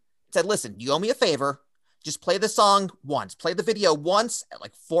MTV, said, listen, you owe me a favor. Just play the song once. Play the video once at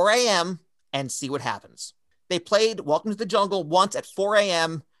like 4 a.m. and see what happens. They played Welcome to the Jungle once at 4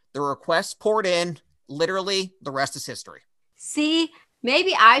 a.m. The requests poured in. Literally, the rest is history. See,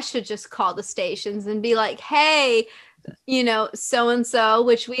 maybe I should just call the stations and be like, hey, so-and-so,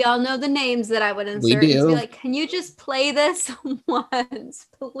 which we all know the names that I would insert. We do. Be like, can you just play this once,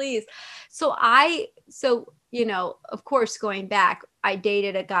 please? So, of course, going back, I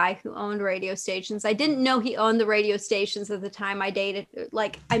dated a guy who owned radio stations. I didn't know he owned the radio stations at the time I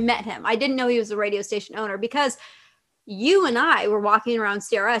met him. I didn't know he was a radio station owner because you and I were walking around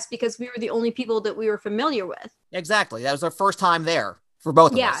CRS because we were the only people that we were familiar with. Exactly. That was our first time there. For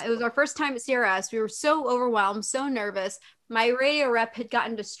both of us. Yeah, it was our first time at CRS. We were so overwhelmed, so nervous. My radio rep had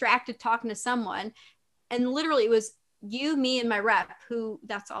gotten distracted talking to someone. And literally it was you, me, and my rep, who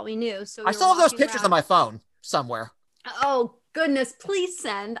that's all we knew. So I still have those pictures on my phone somewhere. Oh, goodness, please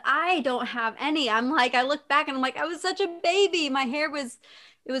send. I don't have any. I'm like, I look back and I'm like, I was such a baby. My hair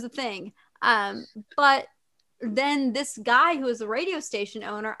it was a thing. But then this guy who was a radio station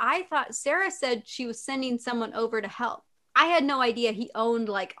owner, I thought Sarah said she was sending someone over to help. I had no idea he owned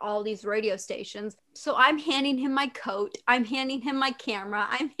like all these radio stations. So I'm handing him my coat. I'm handing him my camera.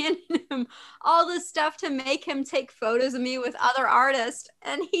 I'm handing him all this stuff to make him take photos of me with other artists.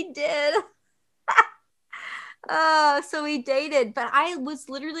 And he did. So we dated. But I was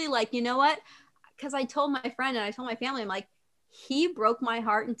literally like, you know what? Because I told my friend and I told my family, I'm like, he broke my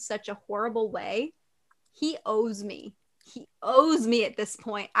heart in such a horrible way. He owes me. He owes me at this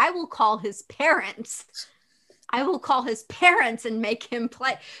point. I will call his parents. And make him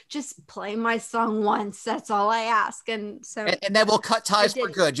just play my song once. That's all I ask. And so, and then we'll cut ties for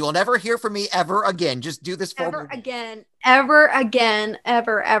good. You will never hear from me ever again. Just do this for me. Ever again.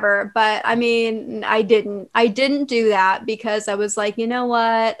 But I mean, I didn't do that because I was like, you know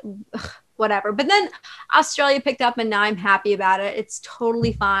what? Whatever. But then Australia picked up and now I'm happy about it. It's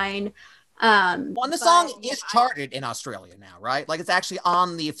totally fine. The song is charted in Australia now, right? Like it's actually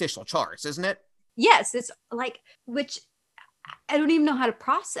on the official charts, isn't it? Yes, it's like, which I don't even know how to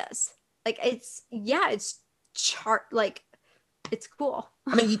process. Like it's chart, like it's cool.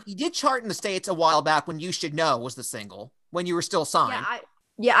 I mean, you did chart in the States a while back when You Should Know was the single, when you were still signed.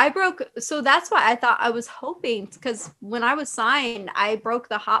 I broke. So that's why I was hoping, because when I was signed, I broke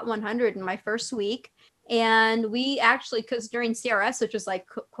the Hot 100 in my first week. And we actually, because during CRS, which was like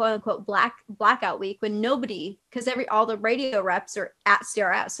quote unquote blackout week, when because all the radio reps are at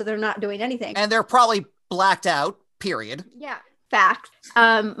CRS, so they're not doing anything. And they're probably blacked out, period. Yeah, fact.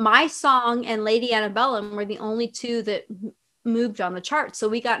 My song and Lady Antebellum were the only two that moved on the charts. So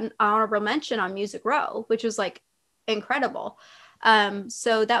we got an honorable mention on Music Row, which was like incredible.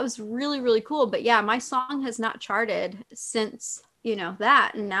 So that was really, really cool. But yeah, my song has not charted since,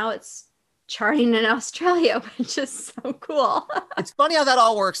 that. And now it's charting in Australia, which is so cool. It's funny how that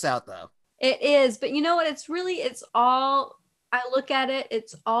all works out though. It is, but you know what? It's all, I look at it,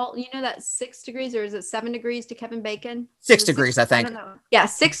 it's all, that 6 degrees, or is it 7 degrees to Kevin Bacon? 6 degrees, I think. I don't know. Yeah,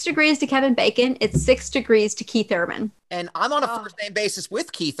 6 degrees to Kevin Bacon. It's 6 degrees to Keith Urban. And I'm on a first name basis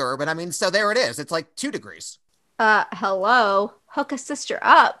with Keith Urban. I mean, so there it is. It's like 2 degrees. Hello. Hook a sister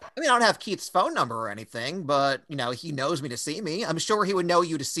up. I mean, I don't have Keith's phone number or anything, but, he knows me to see me. I'm sure he would know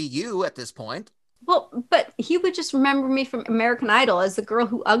you to see you at this point. Well, but he would just remember me from American Idol as the girl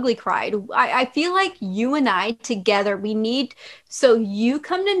who ugly cried. I feel like you and I together, we need, so you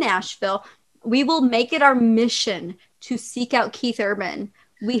come to Nashville, we will make it our mission to seek out Keith Urban.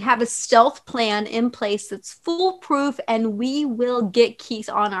 We have a stealth plan in place that's foolproof, and we will get Keith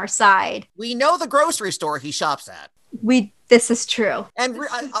on our side. We know the grocery store he shops at. This is true. And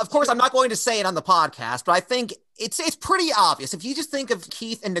of course, I'm not going to say it on the podcast, but I think it's pretty obvious. If you just think of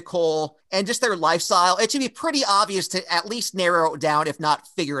Keith and Nicole and just their lifestyle, it should be pretty obvious to at least narrow it down, if not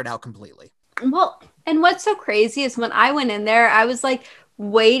figure it out completely. Well, and what's so crazy is when I went in there, I was like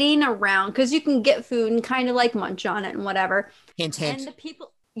waiting around because you can get food and kind of like munch on it and whatever. Hint, hint.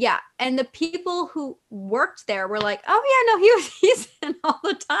 And the people who worked there were like, oh yeah, no, he's in all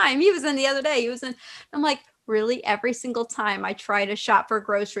the time. He was in the other day. He was in. I'm like, really? Every single time I try to shop for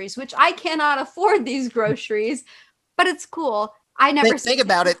groceries, which I cannot afford these groceries, but it's cool. I never think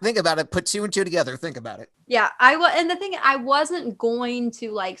about it. Think about it. Put two and two together. Think about it. Yeah, and the thing, I wasn't going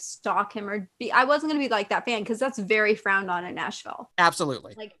to like stalk him I wasn't going to be like that fan because that's very frowned on in Nashville.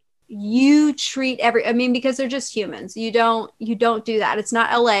 Absolutely. Like you treat because they're just humans. You don't do that. It's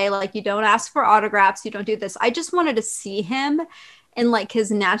not LA. Like you don't ask for autographs. You don't do this. I just wanted to see him in like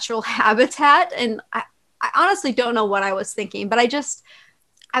his natural habitat. And I honestly don't know what I was thinking, but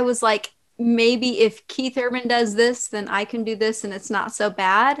I was like, maybe if Keith Urban does this, then I can do this and it's not so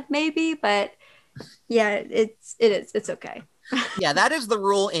bad, maybe. But yeah, it's okay. Yeah, that is the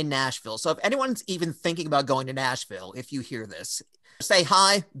rule in Nashville. So if anyone's even thinking about going to Nashville, if you hear this, say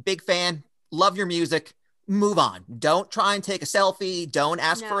hi, big fan, love your music, move on. Don't try and take a selfie. Don't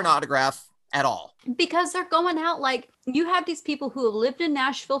ask for an autograph at all. Because they're going out, like you have these people who have lived in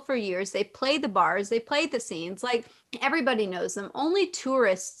Nashville for years. They play the bars, they play the scenes, like everybody knows them. Only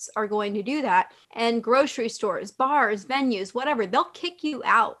tourists are going to do that. And grocery stores, bars, venues, whatever, they'll kick you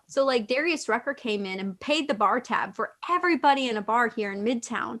out. So like Darius Rucker came in and paid the bar tab for everybody in a bar here in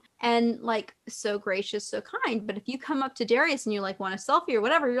Midtown, and like so gracious, so kind. But if you come up to Darius and you like want a selfie or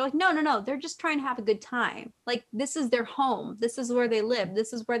whatever, you're like, no, they're just trying to have a good time. Like this is their home. This is where they live.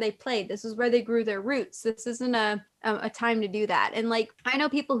 This is where they played. This is where they grew their roots. This isn't a time to do that. And like I know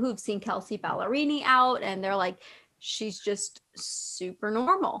people who've seen Kelsea Ballerini out and they're like, she's just super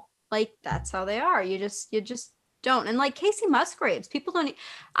normal. Like that's how they are. You just don't. And like Casey Musgraves, people don't.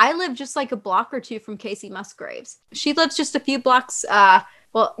 I live just like a block or two from Casey Musgraves. She lives just a few blocks.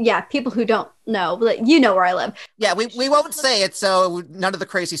 Well, yeah, people who don't know, but you know where I live. Yeah, we won't say it so none of the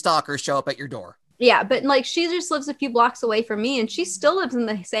crazy stalkers show up at your door. Yeah, but like she just lives a few blocks away from me, and she still lives in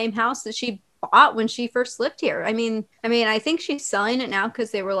the same house that she bought when she first lived here. I mean, I think she's selling it now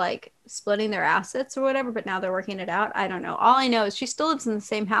because they were like splitting their assets or whatever, but now they're working it out. I don't know. All I know is she still lives in the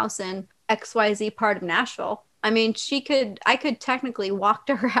same house in XYZ part of Nashville. I mean, I could technically walk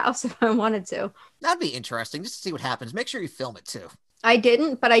to her house if I wanted to. That'd be interesting just to see what happens. Make sure you film it too. I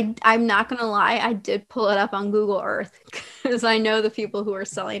didn't, but I'm not going to lie. I did pull it up on Google Earth because I know the people who are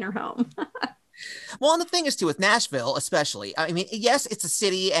selling her home. Well, and the thing is too, with Nashville, especially, I mean, yes, it's a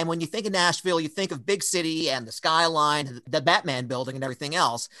city. And when you think of Nashville, you think of big city and the skyline, the Batman building and everything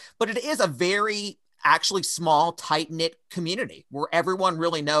else. But it is a very actually small, tight knit community where everyone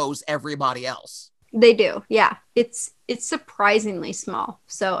really knows everybody else. They do. Yeah. It's surprisingly small.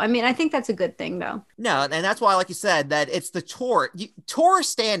 So, I mean, I think that's a good thing though. No, and that's why, like you said, that it's the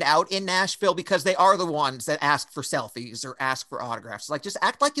tourists stand out in Nashville because they are the ones that ask for selfies or ask for autographs. Like just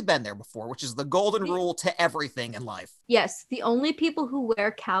act like you've been there before, which is the golden rule to everything in life. Yes. The only people who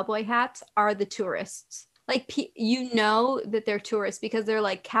wear cowboy hats are the tourists. Like, you know that they're tourists because they're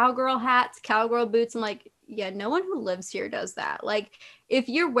like cowgirl hats, cowgirl boots. I'm like, yeah, no one who lives here does that. Like, if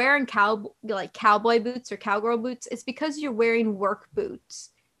you're wearing cowboy boots or cowgirl boots, it's because you're wearing work boots.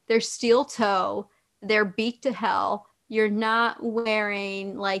 They're steel toe. They're beat to hell. You're not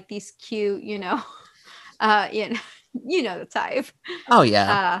wearing like these cute, you know the type. Oh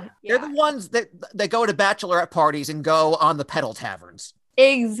yeah. They're the ones that go to bachelorette parties and go on the pedal taverns.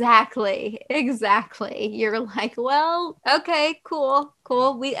 Exactly. You're like, well, okay, cool.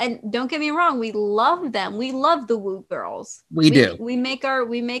 And don't get me wrong, we love them. We love the woo girls. We do. We make our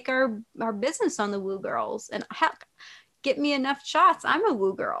business on the woo girls. And heck, get me enough shots, I'm a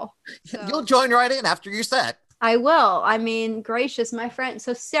woo girl. So. You'll join right in after your set. I will. I mean, gracious, my friend.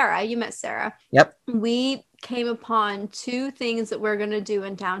 So Sarah, you met Sarah. Yep. We came upon two things that we're going to do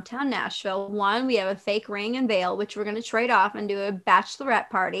in downtown Nashville. One, we have a fake ring and veil, which we're going to trade off and do a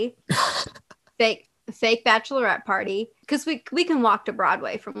bachelorette party. fake bachelorette party. Because we can walk to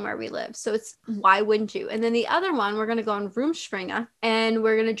Broadway from where we live. So it's, why wouldn't you? And then the other one, we're going to go on Rumspringa and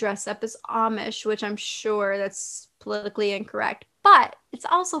we're going to dress up as Amish, which I'm sure that's politically incorrect. But it's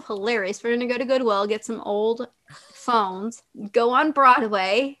also hilarious. We're going to go to Goodwill, get some old phones, go on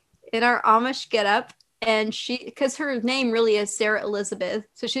Broadway in our Amish getup. And because her name really is Sarah Elizabeth.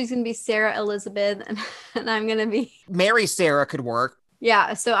 So she's going to be Sarah Elizabeth and I'm going to be Mary Sarah could work.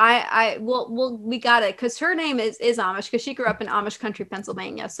 Yeah, so we got it because her name is Amish because she grew up in Amish country,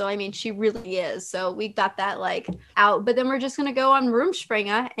 Pennsylvania. So I mean, she really is. So we got that like out. But then we're just gonna go on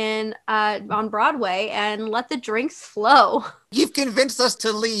Rumspringa and on Broadway and let the drinks flow. You've convinced us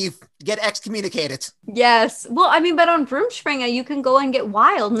to leave, get excommunicated. Yes. Well, I mean, but on Rumspringa, you can go and get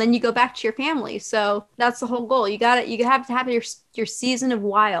wild, and then you go back to your family. So that's the whole goal. You got it. You have to have your season of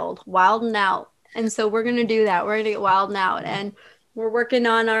wilding out. And so we're gonna do that. We're gonna get wild out and. We're working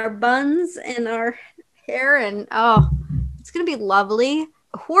on our buns and our hair and it's going to be lovely,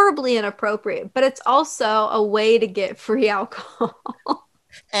 horribly inappropriate, but it's also a way to get free alcohol.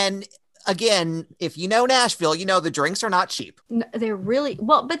 And again, if you know Nashville, you know the drinks are not cheap. No, they're really,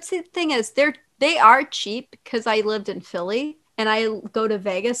 well, but see, the thing is they are cheap because I lived in Philly and I go to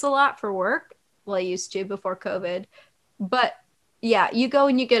Vegas a lot for work. Well, I used to before COVID, but yeah, you go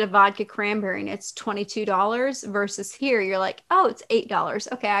and you get a vodka cranberry and it's $22 versus here you're like, oh, it's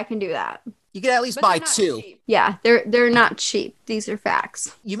 $8. Okay, I can do that. You can at least buy two. Cheap. Yeah, they're not cheap. These are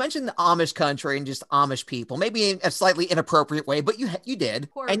facts. You mentioned the Amish country and just Amish people, maybe in a slightly inappropriate way, but you did.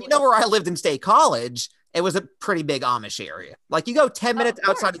 Horribly. And you know where I lived in State College, it was a pretty big Amish area. Like you go 10 minutes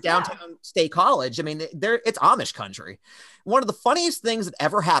outside of downtown State College. I mean, it's Amish country. One of the funniest things that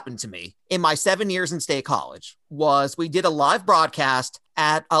ever happened to me in my 7 years in State College was we did a live broadcast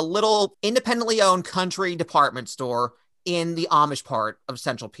at a little independently owned country department store in the Amish part of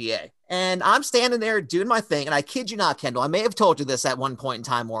Central PA. And I'm standing there doing my thing. And I kid you not, Kendall, I may have told you this at one point in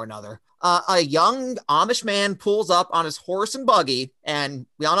time or another. A young Amish man pulls up on his horse and buggy. And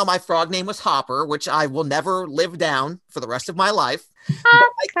we all know my frog name was Hopper, which I will never live down for the rest of my life.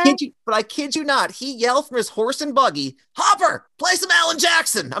 But I kid you not, he yelled from his horse and buggy, "Hopper, play some Alan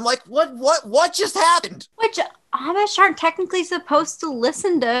Jackson." I'm like, what just happened? Which Amish aren't technically supposed to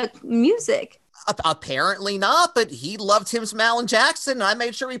listen to music. Apparently not, but he loved him some Alan Jackson. I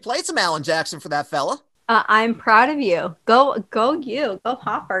made sure he played some Alan Jackson for that fella. I'm proud of you. Go you. Go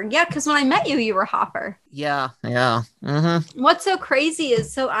Hopper. Yeah, because when I met you, you were Hopper. Yeah. Mm-hmm. What's so crazy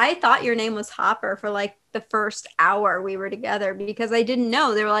is, so I thought your name was Hopper for like the first hour we were together because I didn't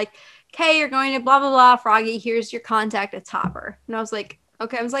know. They were like, "Okay, you're going to blah, blah, blah, Froggy. Here's your contact. It's Hopper." And I was like,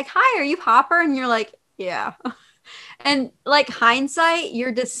 okay. I was like, "Hi, are you Hopper?" And you're like, "Yeah." And like hindsight,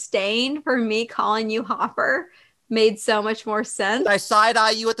 your disdain for me calling you Hopper made so much more sense. Did I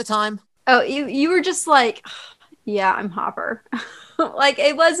side-eye you at the time? Oh, you were just like, "Yeah, I'm Hopper." Like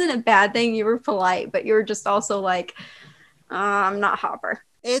it wasn't a bad thing. You were polite, but you were just also like, "I'm not Hopper."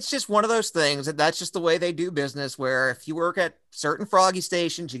 It's just one of those things that's just the way they do business, where if you work at certain Froggy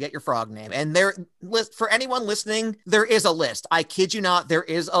stations, you get your frog name. And for anyone listening, there is a list. I kid you not, there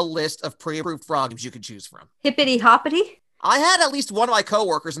is a list of pre-approved froggies you could choose from. Hippity hoppity? I had at least one of my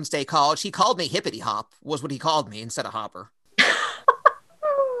coworkers in State College. He called me Hippity Hop, was what he called me instead of Hopper.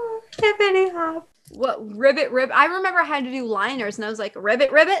 Hippity hop. What, ribbit? I remember I had to do liners and I was like,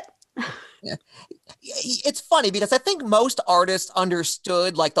 ribbit. Yeah. It's funny because I think most artists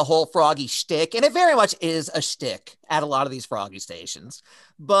understood like the whole Froggy shtick, and it very much is a shtick at a lot of these Froggy stations.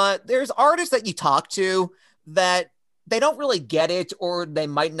 But there's artists that you talk to that they don't really get it, or they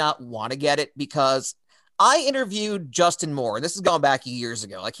might not want to get it, because I interviewed Justin Moore. This is going back years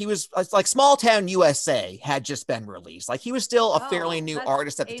ago. Like he was like Small Town USA had just been released. Like he was still a fairly new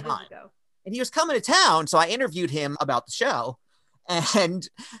artist at the time. And he was coming to town. So I interviewed him about the show. And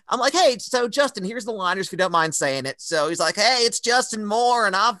I'm like, "Hey, so Justin, here's the liners if you don't mind saying it." So he's like, "Hey, it's Justin Moore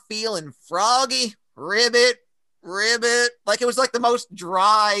and I'm feeling froggy, ribbit. Like it was like the most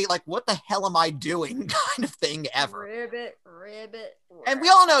dry, like what the hell am I doing kind of thing ever. Ribbit. And we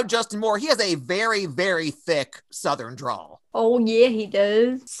all know Justin Moore, he has a very, very thick Southern drawl. Oh yeah, he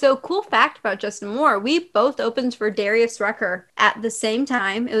does. So cool fact about Justin Moore, we both opened for Darius Rucker at the same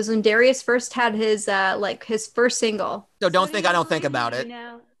time. It was when Darius first had his his first single. So don't think I don't think about it.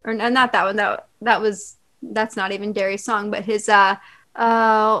 Or not that one. That's not even Darius' song, but his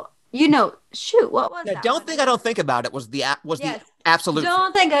what was that? Don't think I don't think about it was the absolute.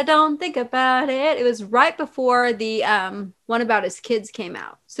 Don't think I don't think about it. It was right before the one about his kids came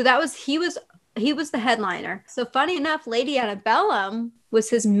out. So he was the headliner. So funny enough, Lady Antebellum was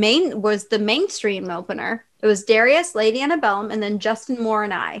the mainstream opener. It was Darius, Lady Antebellum, and then Justin Moore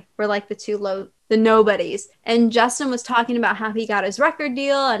and I were like the nobodies. And Justin was talking about how he got his record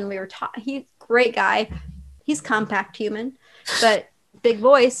deal, and we were he's a great guy. He's compact human, but big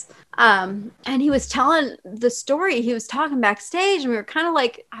voice. And he was telling the story. He was talking backstage, and we were kind of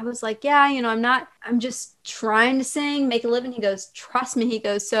like, I was like, yeah, I'm just trying to sing, make a living. He goes, trust me. He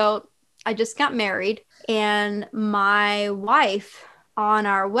goes, so I just got married, and my wife on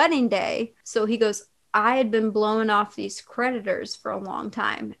our wedding day. So he goes, I had been blowing off these creditors for a long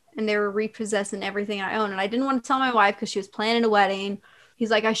time, and they were repossessing everything I own. And I didn't want to tell my wife because she was planning a wedding.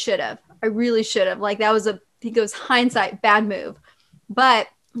 He's like, I should have. I really should have. Like, that was he goes, hindsight, bad move. But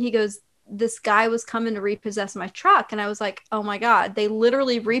he goes, this guy was coming to repossess my truck. And I was like, oh my God, they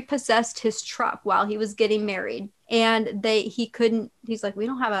literally repossessed his truck while he was getting married. And he's like, we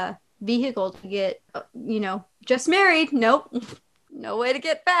don't have a vehicle to get, just married. Nope. No way to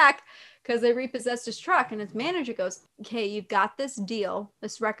get back, because they repossessed his truck. And his manager goes, okay, you've got this deal,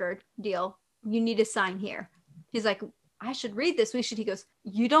 this record deal. You need to sign here. He's like, I should read this. He goes,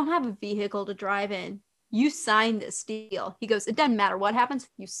 you don't have a vehicle to drive in. You sign this deal. He goes, it doesn't matter what happens.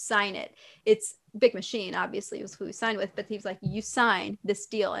 You sign it. It's Big Machine, obviously, was who he signed with. But he was like, you sign this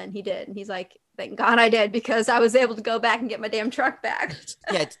deal. And he did. And he's like, thank God I did, because I was able to go back and get my damn truck back.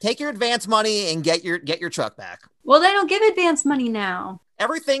 Yeah, take your advance money and get your truck back. Well, they don't give advance money now.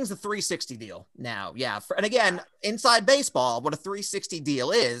 Everything's a 360 deal now. Yeah. And again, inside baseball, what a 360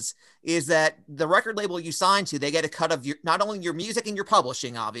 deal is that the record label you sign to, they get a cut of not only your music and your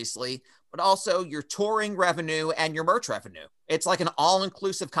publishing, obviously, but also your touring revenue and your merch revenue. It's like an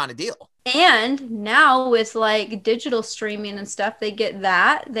all-inclusive kind of deal. And now with like digital streaming and stuff, they get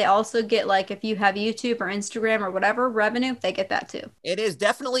that. They also get, like, if you have YouTube or Instagram or whatever revenue, they get that too. It is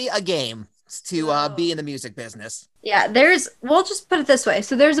definitely a game to be in the music business. Yeah, we'll just put it this way.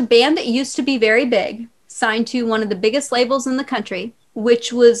 So there's a band that used to be very big, signed to one of the biggest labels in the country,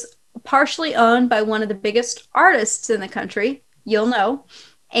 which was partially owned by one of the biggest artists in the country. You'll know.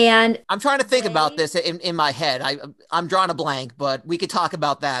 And I'm trying to think about this in my head. I'm drawing a blank, but we could talk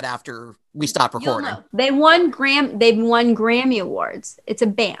about that after we stop recording. They've won Grammy Awards. It's a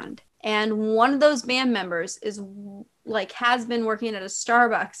band. And one of those band members has been working at a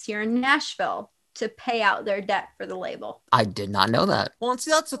Starbucks here in Nashville to pay out their debt for the label. I did not know that. Well, and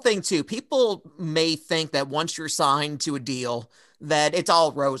see, that's the thing too. People may think that once you're signed to a deal that it's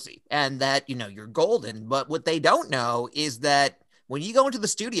all rosy and that, you're golden. But what they don't know is that when you go into the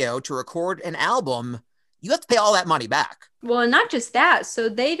studio to record an album, you have to pay all that money back. Well, and not just that. So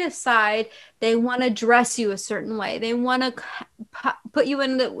they decide they want to dress you a certain way. They want to put you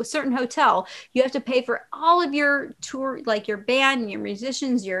in a certain hotel. You have to pay for all of your tour, like your band, your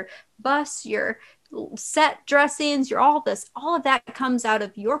musicians, your bus, your set dressings, all of that comes out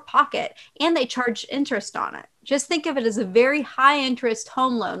of your pocket, and they charge interest on it. Just think of it as a very high interest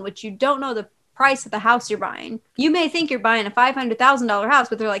home loan, which you don't know the price of the house you're buying. You may think you're buying a $500,000 house,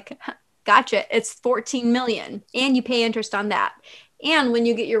 but they're like, gotcha, it's $14 million, and you pay interest on that. And when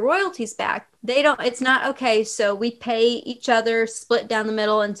you get your royalties back, it's not, okay, so we pay each other, split down the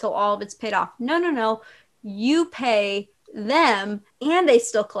middle until all of it's paid off. No. You pay them, and they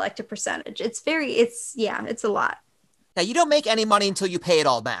still collect a percentage. It's a lot. Now, you don't make any money until you pay it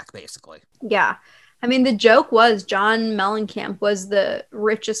all back, basically. Yeah. I mean, the joke was John Mellencamp was the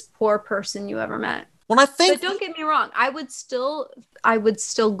richest poor person you ever met. But don't get me wrong, I would still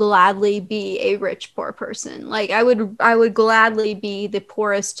gladly be a rich poor person. Like, I would gladly be the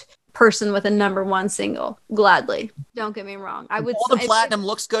poorest person with a #1 single. Gladly. Don't get me wrong. I would. Gold and platinum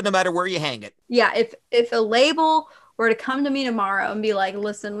looks good no matter where you hang it. Yeah, if a label were to come to me tomorrow and be like,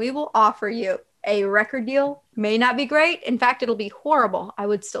 listen, we will offer you a record deal, may not be great. In fact, it'll be horrible. I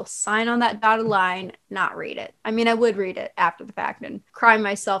would still sign on that dotted line, not read it. I mean, I would read it after the fact and cry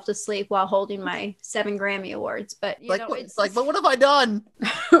myself to sleep while holding my 7 Grammy Awards. But but what have I done?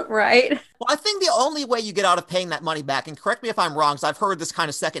 Right. Well, I think the only way you get out of paying that money back, and correct me if I'm wrong, because I've heard this kind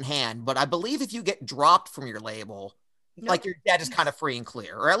of secondhand, but I believe if you get dropped from your label, like your debt is kind of free and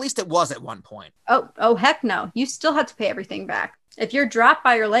clear, or at least it was at one point. Oh, heck no. You still have to pay everything back. If you're dropped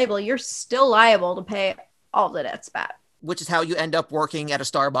by your label, you're still liable to pay all the debts back. Which is how you end up working at a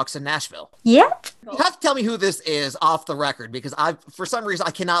Starbucks in Nashville. Yeah. You have to tell me who this is off the record, because for some reason,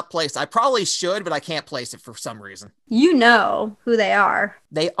 I cannot place. I probably should, but I can't place it for some reason. You know who they are.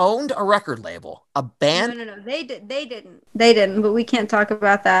 They owned a record label, a band. No. They didn't, but we can't talk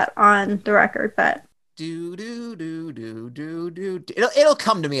about that on the record, but. It'll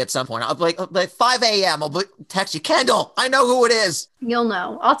come to me at some point. I'll be like 5 a.m. I'll text you, Kendall, I know who it is. You'll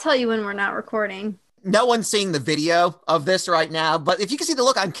know. I'll tell you when we're not recording. No one's seeing the video of this right now, but if you can see the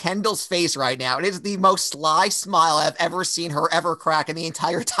look on Kendall's face right now, it is the most sly smile I've ever seen her ever crack in the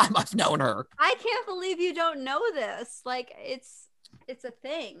entire time I've known her. I can't believe you don't know this. Like, it's a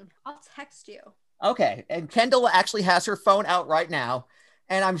thing. I'll text you. Okay. And Kendall actually has her phone out right now.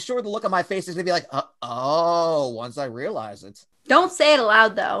 And I'm sure the look on my face is going to be like, oh, once I realize it. Don't say it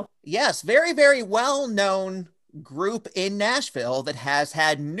aloud, though. Yes, very, very well-known group in Nashville that has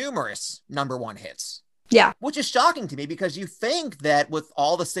had numerous #1 hits. Yeah. Which is shocking to me because you think that with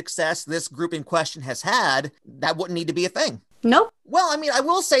all the success this group in question has had, that wouldn't need to be a thing. Nope. Well, I mean, I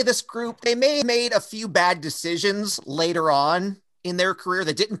will say this group, they may have made a few bad decisions later on in their career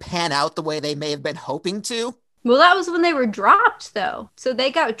that didn't pan out the way they may have been hoping to. Well, that was when they were dropped, though. So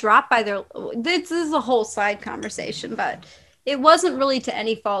they got dropped by their... This is a whole side conversation, but it wasn't really to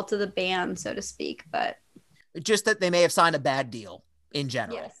any fault of the band, so to speak, but... Just that they may have signed a bad deal in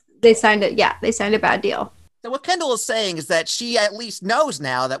general. Yes. They signed it. Yeah, they signed a bad deal. So what Kendall is saying is that she at least knows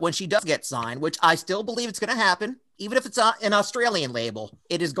now that when she does get signed, which I still believe it's going to happen, even if it's an Australian label,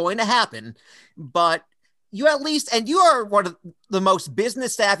 it is going to happen. But you at least, and you are one of the most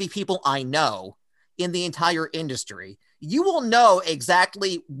business savvy people I know in the entire industry, you will know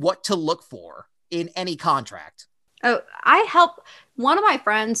exactly what to look for in any contract. Oh, I helped one of my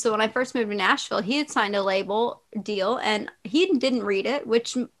friends. So when I first moved to Nashville, he had signed a label deal and he didn't read it,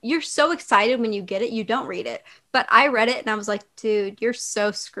 which you're so excited when you get it, you don't read it. But I read it and I was like, dude, you're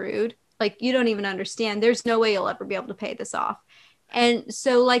so screwed. Like, you don't even understand. There's no way you'll ever be able to pay this off. And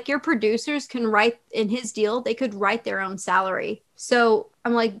so like your producers can write in his deal, they could write their own salary. So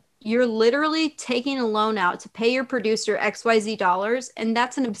I'm like, you're literally taking a loan out to pay your producer XYZ dollars. And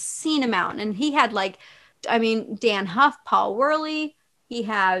that's an obscene amount. And he had like, I mean, Dan Huff, Paul Worley, he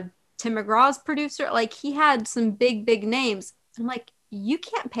had Tim McGraw's producer. Like he had some big, big names. I'm like, you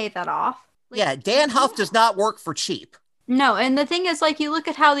can't pay that off. Like, yeah, Dan Huff does not work for cheap. No. And the thing is, like, you look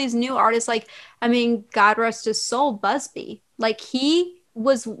at how these new artists, like, I mean, God rest his soul, Busby, like he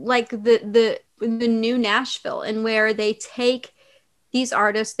was like the new Nashville, and where they take these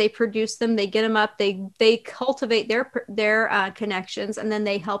artists, they produce them, they get them up, they cultivate their connections, and then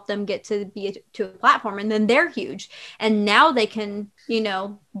they help them get to a platform, and then they're huge, and now they can,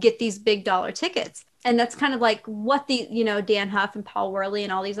 get these big dollar tickets. And that's kind of like what the, Dan Huff and Paul Worley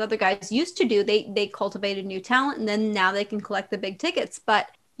and all these other guys used to do. They cultivated new talent, and then now they can collect the big tickets. But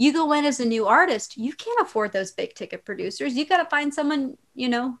you go in as a new artist, you can't afford those big ticket producers. You got to find someone,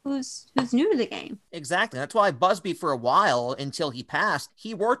 who's new to the game. Exactly. That's why Busby, for a while, until he passed,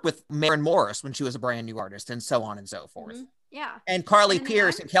 he worked with Maren Morris when she was a brand new artist, and so on and so forth. Mm-hmm. Yeah. And Carly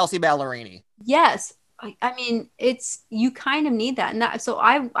Pearce and Kelsey Ballerini. Yes. I mean, you kind of need that. And so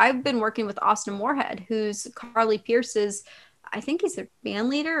I've been working with Austin Moorhead, who's Carly Pearce's, I think he's their band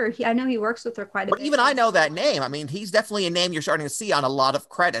leader, or I know he works with her quite a bit. Even I know that name. I mean, he's definitely a name you're starting to see on a lot of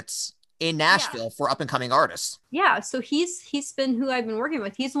credits in Nashville for up and coming artists. Yeah. So he's been who I've been working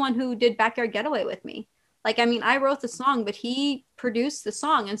with. He's the one who did Backyard Getaway with me. Like, I mean, I wrote the song, but he produced the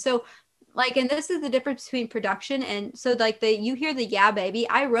song. And so like, and this is the difference between production. And so like you hear the Yeah Baby,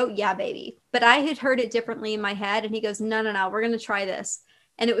 I wrote Yeah Baby, but I had heard it differently in my head. And he goes, no, we're going to try this.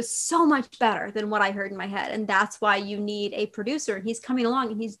 And it was so much better than what I heard in my head. And that's why you need a producer. And he's coming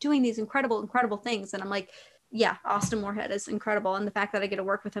along and he's doing these incredible, incredible things. And I'm like, yeah, Austin Moorhead is incredible. And the fact that I get to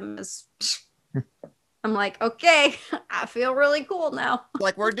work with him is, I'm like, okay, I feel really cool now.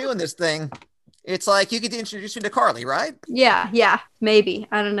 Like, we're doing this thing. It's like you get to introduce me to Carly, right? Yeah, maybe.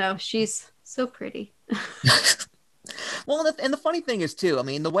 I don't know. She's so pretty. Well, and the funny thing is, too, I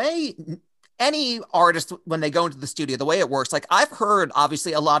mean, the way any artist, when they go into the studio, the way it works, like I've heard,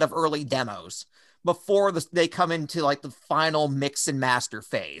 obviously, a lot of early demos before they come into like the final mix and master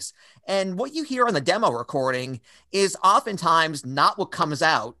phase. And what you hear on the demo recording is oftentimes not what comes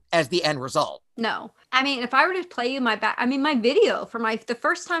out as the end result. No. I mean, if I were to play you my video for the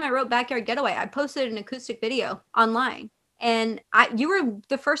first time I wrote Backyard Getaway, I posted an acoustic video online, and you were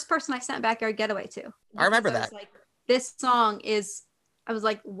the first person I sent Backyard Getaway to. I remember that. Like, this song is, I was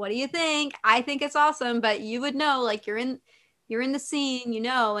like, what do you think? I think it's awesome, but you would know, like, you're in the scene,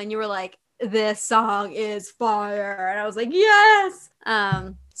 and you were like, this song is fire. And I was like, yes.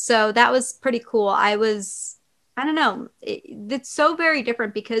 So that was pretty cool. I don't know. It's so very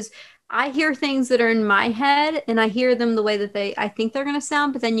different because I hear things that are in my head and I hear them the way that I think they're going to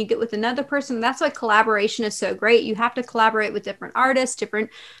sound, but then you get with another person. That's why collaboration is so great. You have to collaborate with different artists, different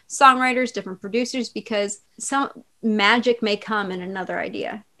songwriters, different producers, because some magic may come in another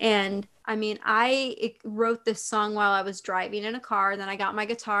idea. And I mean, I wrote this song while I was driving in a car. Then I got my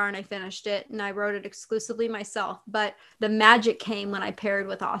guitar and I finished it, and I wrote it exclusively myself. But the magic came when I paired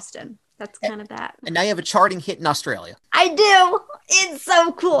with Austin. That's kind of that. And now you have a charting hit in Australia. I do. It's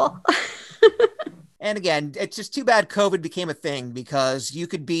so cool. And again, it's just too bad COVID became a thing, because you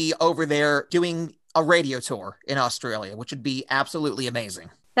could be over there doing a radio tour in Australia, which would be absolutely amazing.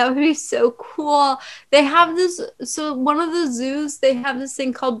 That would be so cool. They have this, so one of the zoos, they have this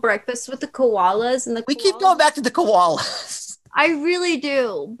thing called Breakfast with the Koalas, and the We keep koalas- going back to the koalas. I really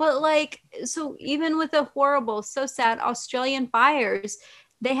do. But like, so even with the horrible, so sad Australian fires,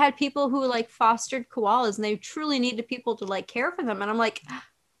 they had people who like fostered koalas and they truly needed people to like care for them. And I'm like,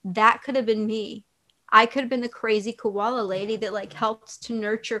 that could have been me. I could have been the crazy koala lady that like helped to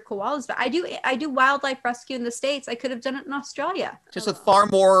nurture koalas. But I do wildlife rescue in the States. I could have done it in Australia. Just with far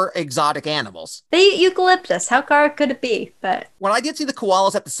more exotic animals. They eat eucalyptus. How hard could it be? But When I did see the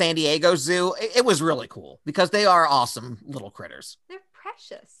koalas at the San Diego Zoo, it was really cool because they are awesome little critters. they're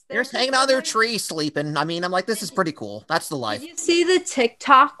precious. They're just hanging out their tree sleeping. I mean, I'm like, this is pretty cool. That's the life. Did you see the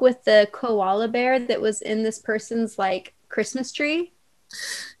TikTok with the koala bear that was in this person's like Christmas tree?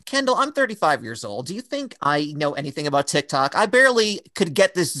 Kendall, I'm 35 years old. Do you think I know anything about TikTok? I barely could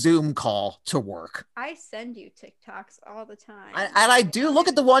get this Zoom call to work. I send you TikToks all the time. And I do look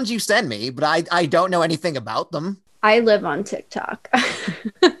at the ones you send me, but I don't know anything about them. I live on TikTok.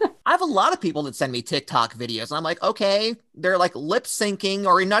 I have a lot of people that send me TikTok videos, and I'm like, okay, they're like lip syncing,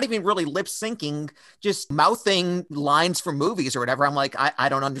 or not even really lip syncing, just mouthing lines from movies or whatever. I'm like, I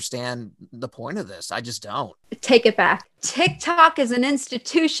don't understand the point of this. I just don't. Take it back. TikTok is an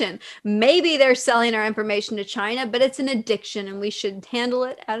institution. Maybe they're selling our information to China, but it's an addiction and we should handle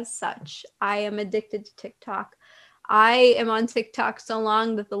it as such. I am addicted to TikTok. I am on TikTok so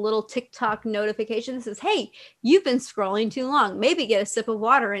long that the little TikTok notification says, hey, you've been scrolling too long. Maybe get a sip of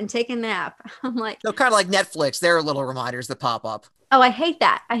water and take a nap. I'm like, So kind of like Netflix, there are little reminders that pop up. oh, I hate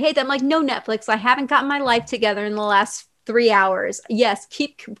that. I hate that. I'm like, no, Netflix. I haven't gotten my life together in the last 3 hours. Yes,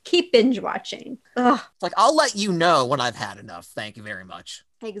 keep binge watching. Ugh. It's like, I'll let you know when I've had enough. Thank you very much.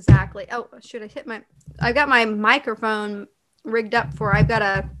 Exactly. Oh, should I hit I've got my microphone rigged up for, I've got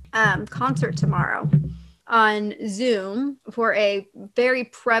a concert tomorrow on Zoom for a very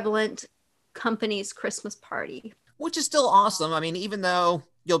prevalent company's Christmas party. Which is still awesome. I mean, even though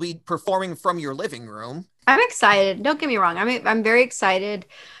you'll be performing from your living room. I'm excited. Don't get me wrong. I'm very excited.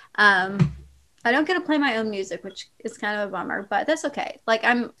 I don't get to play my own music, which is kind of a bummer, but that's okay. Like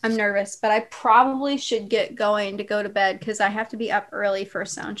I'm nervous, but I probably should get going to go to bed because I have to be up early for a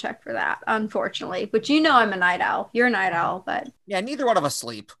sound check for that, unfortunately. But you know I'm a night owl. You're a night owl, but Yeah, neither one of us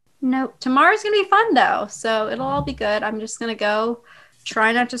sleep. no. Tomorrow's gonna be fun though, so it'll all be good. I'm just gonna go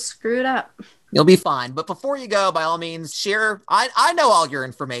try not to screw it up. You'll be fine. But before you go, by all means, share. I know all your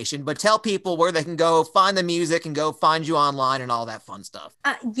information, but tell people where they can go find the music and go find you online and all that fun stuff.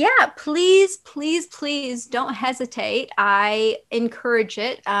 Yeah, please, please, please don't hesitate. I encourage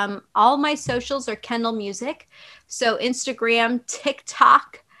it. All my socials are Kendall Music. So Instagram,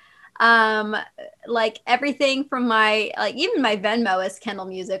 TikTok, like everything from my, like even my Venmo is Kendall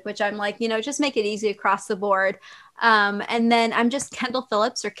Music, which I'm like, just make it easy across the board. And then I'm just Kendall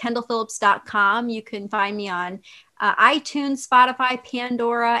Phillips or kendallphillips.com. You can find me on iTunes, Spotify,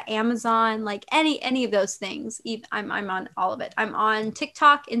 Pandora, Amazon, like any of those things. I'm on all of it. I'm on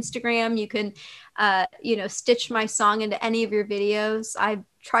TikTok, Instagram. You can, stitch my song into any of your videos. I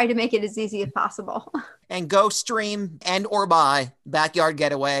try to make it as easy as possible. And go stream and or buy Backyard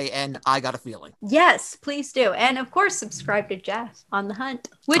Getaway and I Got a Feeling. Yes, please do. And of course, subscribe to Jeff on the Hunt,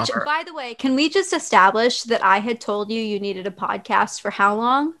 which, Sure. by the way, can we just establish that I had told you needed a podcast for how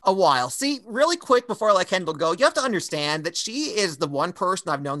long? A while. See, really quick before I let Kendall go, you have to understand that she is the one person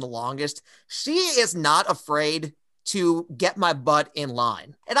I've known the longest. She is not afraid to get my butt in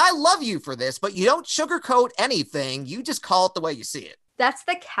line. And I love you for this, but you don't sugarcoat anything. You just call it the way you see it. That's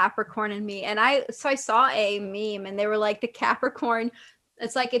the Capricorn in me. And I saw a meme and they were like, the Capricorn,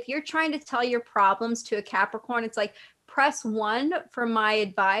 it's like, if you're trying to tell your problems to a Capricorn, it's like, press 1 for my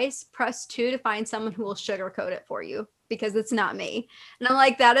advice, press 2 to find someone who will sugarcoat it for you, because it's not me. And I'm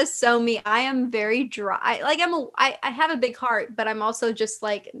like, that is so me. I am very dry. Like I have a big heart, but I'm also just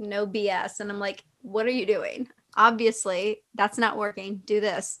like, no BS. And I'm like, what are you doing? Obviously that's not working. Do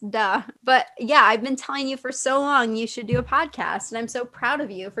this. Duh. But yeah, I've been telling you for so long, you should do a podcast. And I'm so proud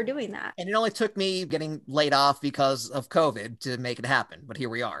of you for doing that. And it only took me getting laid off because of COVID to make it happen. But here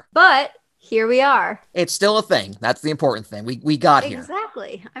we are. But here we are. It's still a thing. That's the important thing. We got here.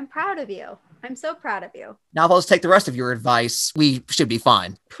 Exactly. I'm proud of you. I'm so proud of you. Now, if I'll just take the rest of your advice, we should be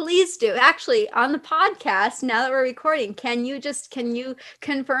fine. Please do. Actually, on the podcast, now that we're recording, can you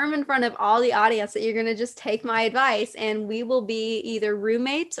confirm in front of all the audience that you're going to just take my advice and we will be either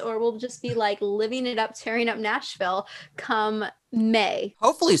roommates or we'll just be like living it up, tearing up Nashville come May.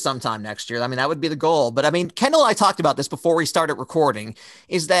 Hopefully sometime next year. I mean, that would be the goal. But I mean, Kendall and I talked about this before we started recording,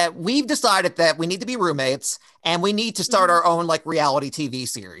 is that we've decided that we need to be roommates And we need to start our own like reality TV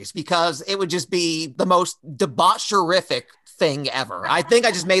series because it would just be the most debaucherific thing ever. I think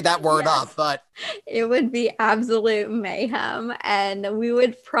I just made that word up, but it would be absolute mayhem. And we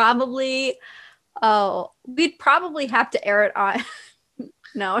would probably, we'd probably have to air it on.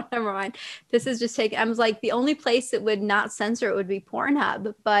 No, never mind. This is just taking, I was like, the only place that would not censor it would be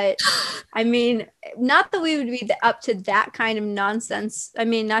Pornhub. But I mean, not that we would be up to that kind of nonsense. I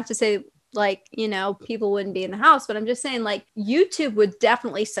mean, not to say like, you know, people wouldn't be in the house, but I'm just saying like YouTube would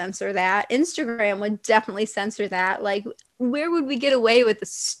definitely censor that. Instagram would definitely censor that. Like, where would we get away with the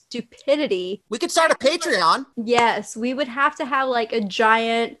stupidity? We could start a Patreon. Yes, we would have to have like a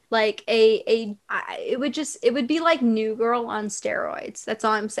giant, like it would be like New Girl on steroids. That's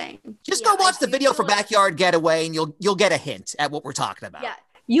all I'm saying. Just go watch the video for Backyard Getaway and you'll get a hint at what we're talking about. Yeah.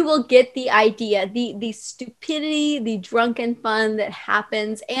 You will get the idea, the stupidity, the drunken fun that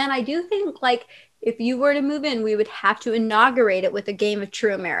happens. And I do think like if you were to move in, we would have to inaugurate it with a game of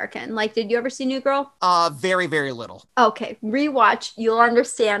True American. Like, did you ever see New Girl? Very, very little. Okay. Rewatch. You'll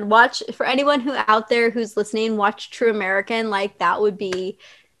understand. Watch, for anyone who out there who's listening, watch True American. Like that would be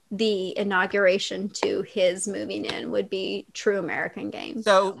the inauguration to his moving in would be True American Game.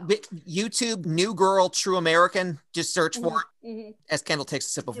 So YouTube, New Girl, True American, just search for it as Kendall takes a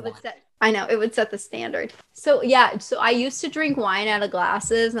sip of wine. I know, it would set the standard. So yeah, so I used to drink wine out of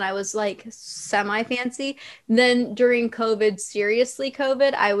glasses and I was like semi-fancy. Then during COVID, seriously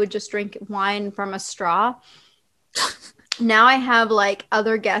COVID, I would just drink wine from a straw. Now I have like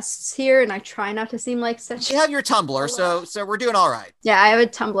other guests here and I try not to seem like such. You have your tumbler, so we're doing all right. Yeah, I have a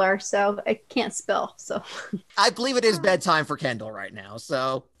tumbler, so I can't spill. So I believe it is bedtime for Kendall right now.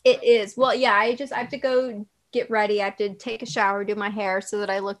 So it is. Well, yeah, I have to go get ready. I have to take a shower, do my hair so that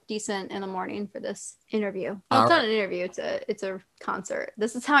I look decent in the morning for this interview. Well, it's not an interview, it's a concert.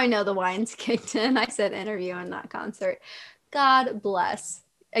 This is how I know the wine's kicked in. I said interview and not concert. God bless.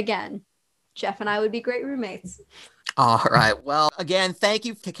 Again, Jeff and I would be great roommates. All right. Well, again, thank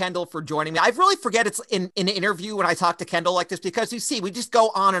you to Kendall for joining me. I really forget it's in an interview when I talk to Kendall like this because you see, we just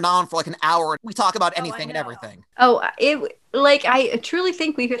go on and on for like an hour. We talk about anything and everything. I truly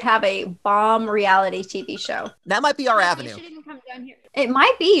think we could have a bomb reality TV show. That might be our avenue. You should even come down here. It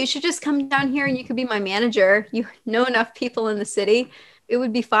might be. You should just come down here and you could be my manager. You know enough people in the city. It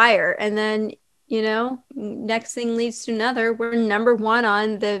would be fire. And then, you know, next thing leads to another. We're number one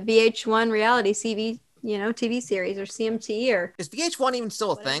on the VH1 reality TV series or CMT or. Is VH1 even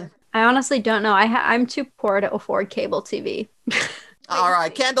still a thing? I honestly don't know. I'm too poor to afford cable TV. All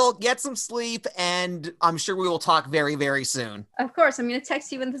right, Kendall, get some sleep, and I'm sure we will talk very, very soon. Of course. I'm going to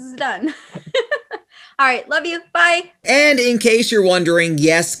text you when this is done. All right. Love you. Bye. And in case you're wondering,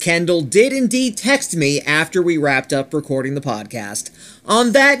 yes, Kendall did indeed text me after we wrapped up recording the podcast.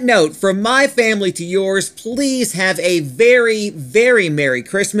 On that note, from my family to yours, please have a very, very Merry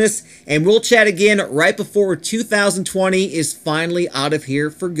Christmas, and we'll chat again right before 2020 is finally out of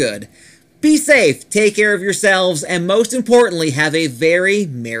here for good. Be safe, take care of yourselves, and most importantly, have a very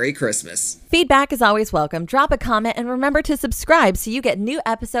Merry Christmas. Feedback is always welcome. Drop a comment and remember to subscribe so you get new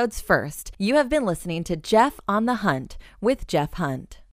episodes first. You have been listening to Jeff on the Hunt with Jeff Hunt.